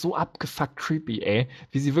fand das so abgefuckt creepy, ey.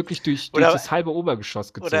 Wie sie wirklich durch das halbe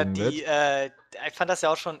Obergeschoss gezogen wird. Ich fand das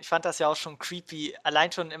ja auch schon creepy. Allein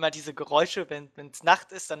schon immer diese Geräusche, wenn es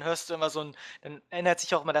Nacht ist, dann hörst du immer dann ändert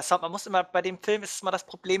sich auch immer der Sound. Man muss immer, bei dem Film ist es mal das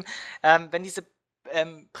Problem, wenn diese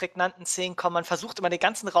prägnanten Szenen kommen, man versucht immer den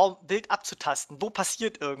ganzen Raum wild abzutasten. Wo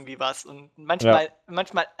passiert irgendwie was? Und manchmal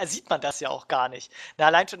sieht man das ja auch gar nicht. Na,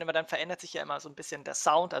 allein schon immer, dann verändert sich ja immer so ein bisschen der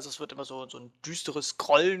Sound. Also es wird immer so ein düsteres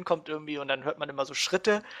Grollen kommt irgendwie und dann hört man immer so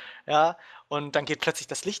Schritte, ja, und dann geht plötzlich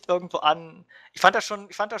das Licht irgendwo an. Ich fand das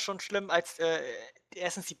schon schlimm, als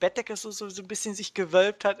erstens die Bettdecke so ein bisschen sich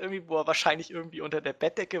gewölbt hat, irgendwie, wo er wahrscheinlich irgendwie unter der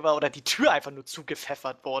Bettdecke war oder die Tür einfach nur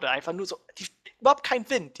zugepfeffert wurde. Einfach nur so, überhaupt kein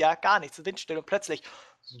Wind, ja, gar nichts, Windstill und plötzlich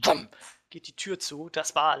wumm, geht die Tür zu.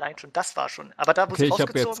 Das war schon. Aber da, wo Okay, sie ich habe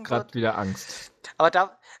jetzt rausgezogen gerade wird. wieder Angst.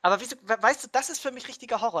 Aber wieso, weißt du, das ist für mich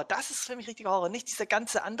richtiger Horror. Das ist für mich richtiger Horror. Nicht dieser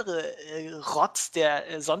ganze andere Rotz,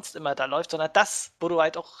 der sonst immer da läuft, sondern das, wo du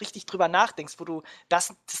halt auch richtig drüber nachdenkst, wo du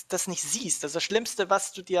das nicht siehst. Das Schlimmste,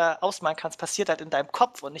 was du dir ausmalen kannst, passiert halt in deinem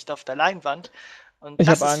Kopf und nicht auf der Leinwand. Und Ich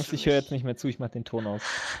das habe ist Angst, für ich höre mich- jetzt nicht mehr zu, ich mache den Ton aus.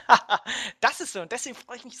 Das ist so. Und deswegen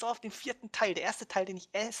freue ich mich so auf den 4. Teil. Der erste Teil, den ich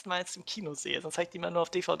erstmals im Kino sehe. Sonst habe ich den immer nur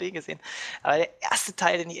auf DVD gesehen. Aber der erste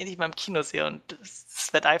Teil, den ich endlich mal im Kino sehe. Und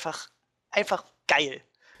das wird einfach geil.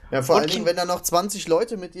 Ja, vor allem, wenn da noch 20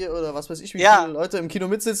 Leute mit dir oder was weiß ich, wie viele Leute im Kino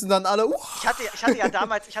mitsitzen, dann alle. Ich hatte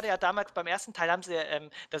ja damals beim ersten Teil haben sie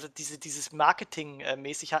dieses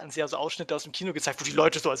Marketing-mäßig hatten sie ja so Ausschnitte aus dem Kino gezeigt, wo die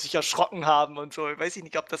Leute so sich erschrocken haben und so. Ich weiß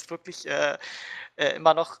nicht, ob das wirklich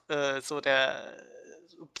immer noch so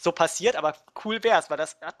passiert, aber cool wäre es, weil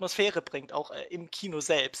das Atmosphäre bringt, auch im Kino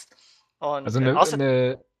selbst. Und Also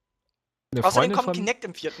außerdem Freundin kommt von... Kinect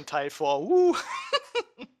im 4. Teil vor.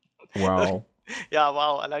 Wow. Ja,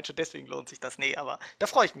 wow, allein schon deswegen lohnt sich das. Nee, aber da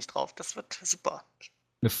freue ich mich drauf. Das wird super.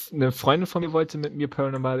 Eine Freundin von mir wollte mit mir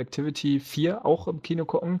Paranormal Activity 4 auch im Kino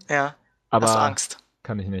gucken. Ja. Aber hast du Angst?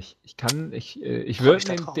 Kann ich nicht. Ich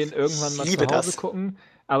würde den irgendwann mal zu Hause gucken,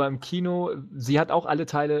 aber im Kino, sie hat auch alle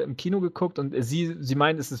Teile im Kino geguckt und sie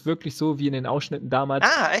meint, es ist wirklich so wie in den Ausschnitten damals.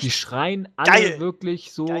 Echt? Die schreien alle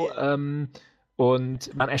wirklich so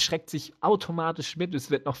und man erschreckt sich automatisch mit. Es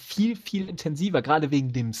wird noch viel, viel intensiver, gerade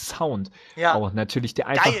wegen dem Sound. Ja. Auch natürlich, der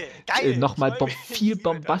einfach nochmal viel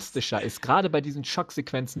bombastischer ist. Gerade bei diesen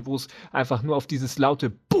Schocksequenzen, wo es einfach nur auf dieses laute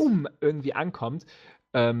Boom irgendwie ankommt.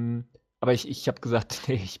 Aber ich habe gesagt,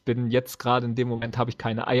 nee, ich bin jetzt gerade in dem Moment, habe ich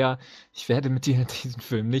keine Eier. Ich werde mit dir diesen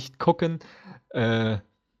Film nicht gucken. Ich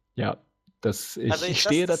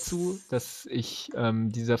stehe dazu, dass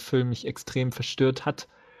dieser Film mich extrem verstört hat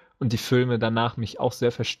und die Filme danach mich auch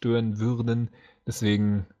sehr verstören würden.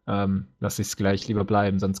 Deswegen lasse ich es gleich lieber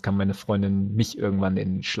bleiben, sonst kann meine Freundin mich irgendwann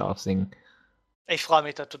in den Schlaf singen. Ich freue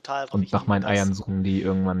mich da total drauf. Und nach meinen Eiern suchen, die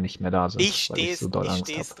irgendwann nicht mehr da sind. Ich stehe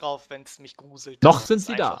es drauf, wenn es mich gruselt. Noch sind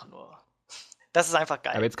sie da. Das ist einfach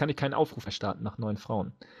geil. Aber jetzt kann ich keinen Aufruf starten nach neuen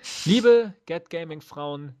Frauen. Liebe Get Gaming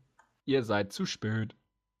Frauen, ihr seid zu spät.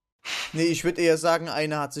 Nee, ich würde eher sagen,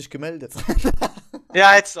 eine hat sich gemeldet.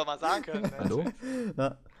 Ja, hättest du doch mal sagen können. Hallo?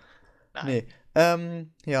 Ja. Nee.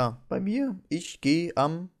 Ja, bei mir, ich gehe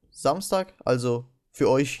am Samstag, also für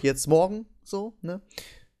euch jetzt morgen, so, ne,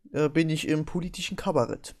 bin ich im politischen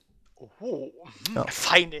Kabarett. Oh,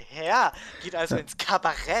 feine Herr. Geht also ins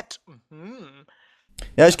Kabarett.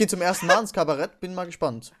 Ja, ich gehe zum ersten Mal ins Kabarett, bin mal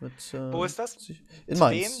gespannt. Wo ist das? In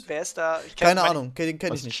Mainz. Wem? Wer ist da? Keine Ahnung, den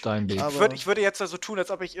kenne ich nicht. Ich würde jetzt so tun, als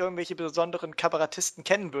ob ich irgendwelche besonderen Kabarettisten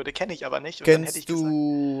kennen würde. Kenne ich aber nicht. Und kennst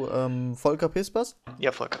du Volker Pispers?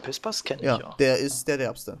 Ja, Volker Pispers kenne ich ja. Der ist der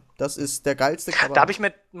derbste. Das ist der geilste Kabarett. Da habe ich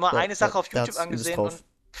mir mal eine Sache auf YouTube angesehen und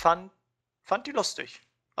fand die lustig.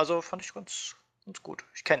 Also fand ich ganz gut.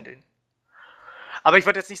 Ich kenne den. Aber ich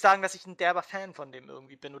würde jetzt nicht sagen, dass ich ein derber Fan von dem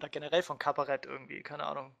irgendwie bin oder generell von Kabarett irgendwie, keine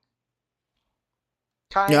Ahnung.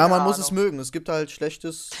 Man muss es mögen. Es gibt halt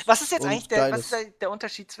Schlechtes. Was ist jetzt eigentlich der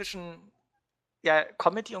Unterschied zwischen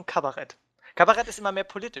Comedy und Kabarett? Kabarett ist immer mehr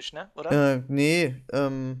politisch, ne? Oder? Nee,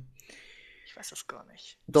 ich weiß das gar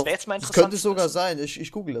nicht. Doch, das könnte es sogar sein.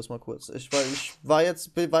 Ich google das mal kurz. Ich war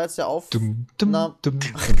jetzt der der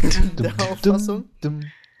Auffassung.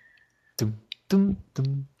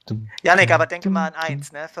 Janik, aber denke mal an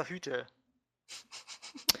eins, ne? Verhüte.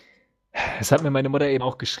 Das hat mir meine Mutter eben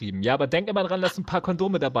auch geschrieben. Ja, aber denk immer dran, dass du ein paar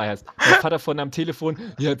Kondome dabei hast. Mein Vater vorne am Telefon,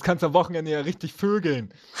 ja, jetzt kannst du am Wochenende ja richtig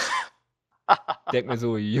vögeln. Denk mir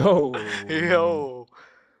so, yo.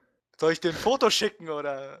 Soll ich dir ein Foto schicken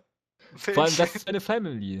oder? Vor allem, das ist meine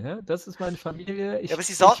Family, ne? Das ist meine Familie. Aber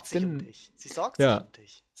sie sorgt sich um dich. Sie sorgt sich um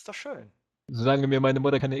dich. Ist doch schön. Solange mir meine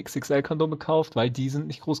Mutter keine XXL-Kondome kauft, weil die sind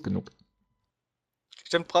nicht groß genug.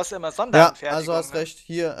 Stimmt, brauchst du immer Ja, Sonderanfertigung. also hast recht.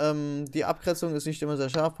 Hier, die Abgrenzung ist nicht immer sehr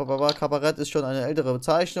scharf. Kabarett ist schon eine ältere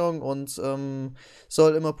Bezeichnung und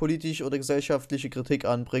soll immer politisch oder gesellschaftliche Kritik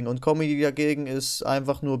anbringen. Und Comedy dagegen ist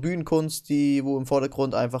einfach nur Bühnenkunst, wo im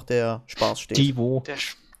Vordergrund einfach der Spaß steht. Wo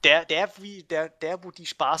Wo die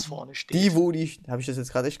Spaß vorne steht. Habe ich das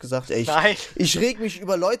jetzt gerade echt gesagt? Ey, Nein. Ich reg mich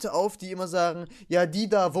über Leute auf, die immer sagen, ja, die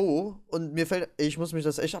da wo. Und mir fällt, ich muss mich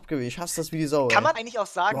das echt abgewöhnen. Ich hasse das wie die Sau. Kann man eigentlich auch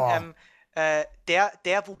sagen,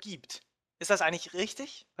 der wo gibt? Ist das eigentlich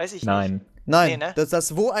richtig? Weiß ich nicht. Nein, Nee, ne?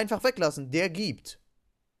 das wo einfach weglassen. Der gibt.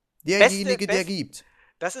 Derjenige, der gibt.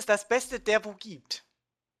 Das ist das Beste, der wo gibt.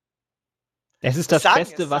 Es ist das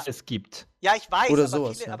Beste, was es gibt. Ja, ich weiß, Oder aber,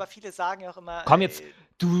 sowas, aber viele sagen ja auch immer... Komm jetzt,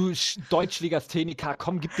 du Deutschlegastheniker,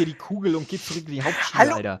 komm, gib dir die Kugel und geh zurück in die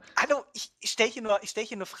Hauptschule, Alter. Hallo, ich stell hier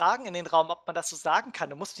nur Fragen in den Raum, ob man das so sagen kann.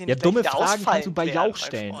 Du musst hier Ja, nicht dumme wieder Fragen kannst du bei ausfallen Jauch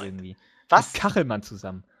stellen irgendwie. Was? Mit Kachelmann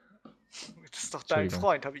zusammen. Das ist doch dein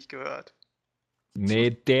Freund, habe ich gehört. Nee,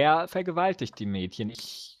 der vergewaltigt die Mädchen.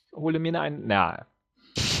 Ich hole mir einen... Na.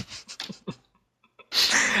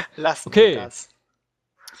 Lassen wir das.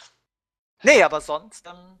 Nee, aber sonst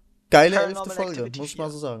dann... Geile 11. Folge, muss ich mal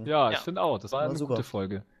so sagen. Ja, ich finde auch. Das war eine super. gute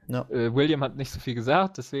Folge. Ja. William hat nicht so viel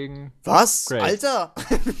gesagt, deswegen... Was? Great. Alter!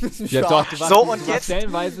 Ja doch, du warst, So, und du warst jetzt?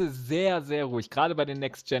 stellenweise sehr, sehr ruhig. Gerade bei den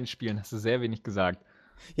Next-Gen-Spielen hast du sehr wenig gesagt.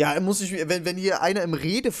 Ja, wenn hier einer im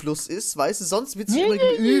Redefluss ist, weißt du, sonst wird's immer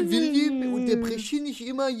William, unterbreche nicht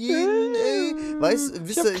immer jeden, ey.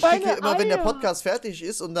 Wisst ihr, ich kriege immer, wenn der Podcast fertig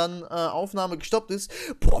ist und dann Aufnahme gestoppt ist,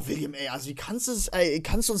 boah, William, ey, also wie kannst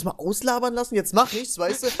du uns mal auslabern lassen? Jetzt mach nichts,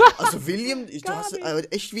 weißt du? Also William, du hast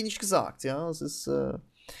echt wenig gesagt, ja, es ist,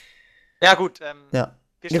 Ja, gut, ja.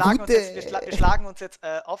 Wir schlagen uns jetzt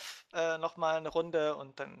off nochmal eine Runde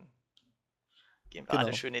und dann gehen wir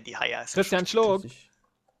alle schön in die Haie. Christian Schluck.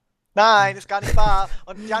 Nein, ist gar nicht wahr.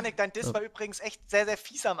 Und Yannick, dein Diss war übrigens echt sehr, sehr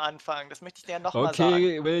fies am Anfang. Das möchte ich dir ja nochmal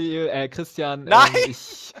sagen. Okay, Christian, Nein!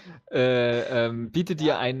 Ich biete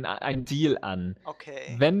dir einen Deal an.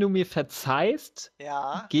 Okay. Wenn du mir verzeihst,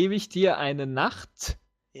 gebe ich dir eine Nacht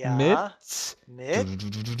mit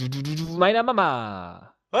meiner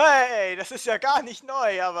Mama. Hey, das ist ja gar nicht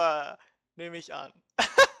neu, aber nehme ich an.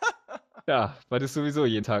 Ja, weil du sowieso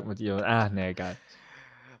jeden Tag mit ihr. Ah, ne, egal.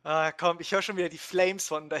 Ah, komm, ich höre schon wieder die Flames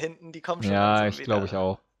von da hinten, die kommen schon Ja, langsam ich glaube ich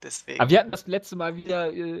auch. Deswegen. Aber wir hatten das letzte Mal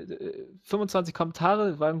wieder 25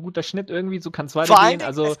 Kommentare, war ein guter Schnitt irgendwie, so kann es Vor weitergehen.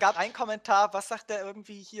 allem, es gab einen Kommentar, was sagt der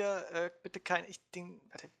irgendwie hier, bitte kein,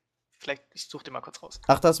 warte, vielleicht, ich suche den mal kurz raus.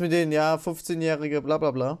 Ach, das mit den, 15-Jährige, bla bla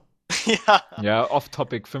bla. Ja,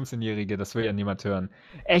 off-topic, 15-Jährige, das will ja niemand hören.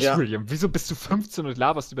 Echt, William, wieso bist du 15 und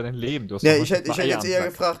laberst über dein Leben? Du hast ich hätte jetzt eher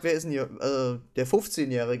gefragt, wer ist denn hier? Der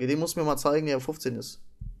 15-Jährige, den muss mir mal zeigen, der 15 ist.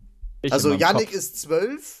 Also Yannick ist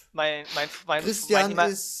 12, Christian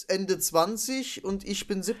ist Ende 20 und ich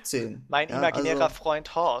bin 17. Mein imaginärer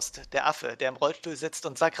Freund Horst, der Affe, der im Rollstuhl sitzt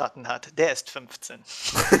und Sackratten hat, der ist 15.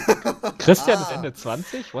 Christian ist Ende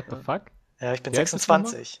 20? What the fuck? Ja, ich bin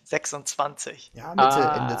 26. 26. Ja,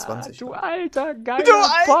 Mitte, Ende 20. Du alter, geiler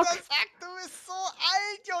Bock. Du bist so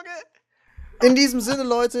alt, Junge. In diesem Sinne,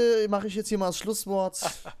 Leute, mache ich jetzt hier mal das Schlusswort.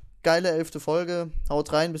 Geile 11. Folge.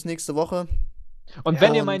 Haut rein, bis nächste Woche. Und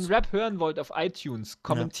wenn ihr meinen Rap hören wollt auf iTunes,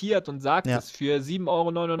 kommentiert und sagt es für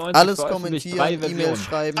 7,99 €. Alles kommentieren, E-Mails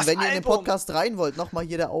schreiben. Wenn ihr in den Podcast rein wollt, nochmal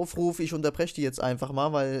hier der Aufruf, ich unterbreche die jetzt einfach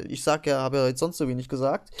mal, weil ich habe ja jetzt sonst so wenig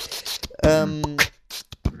gesagt.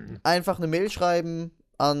 Einfach eine Mail schreiben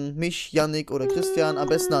an mich, Yannick oder Christian, am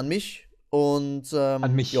besten an mich. Und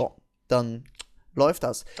an mich. Ja, dann läuft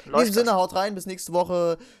das. In diesem Sinne, haut rein, bis nächste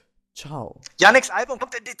Woche. Ciao. Yannicks Album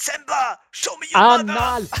kommt im Dezember. Show me your mother.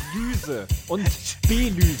 Analyse und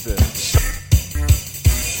Belyse.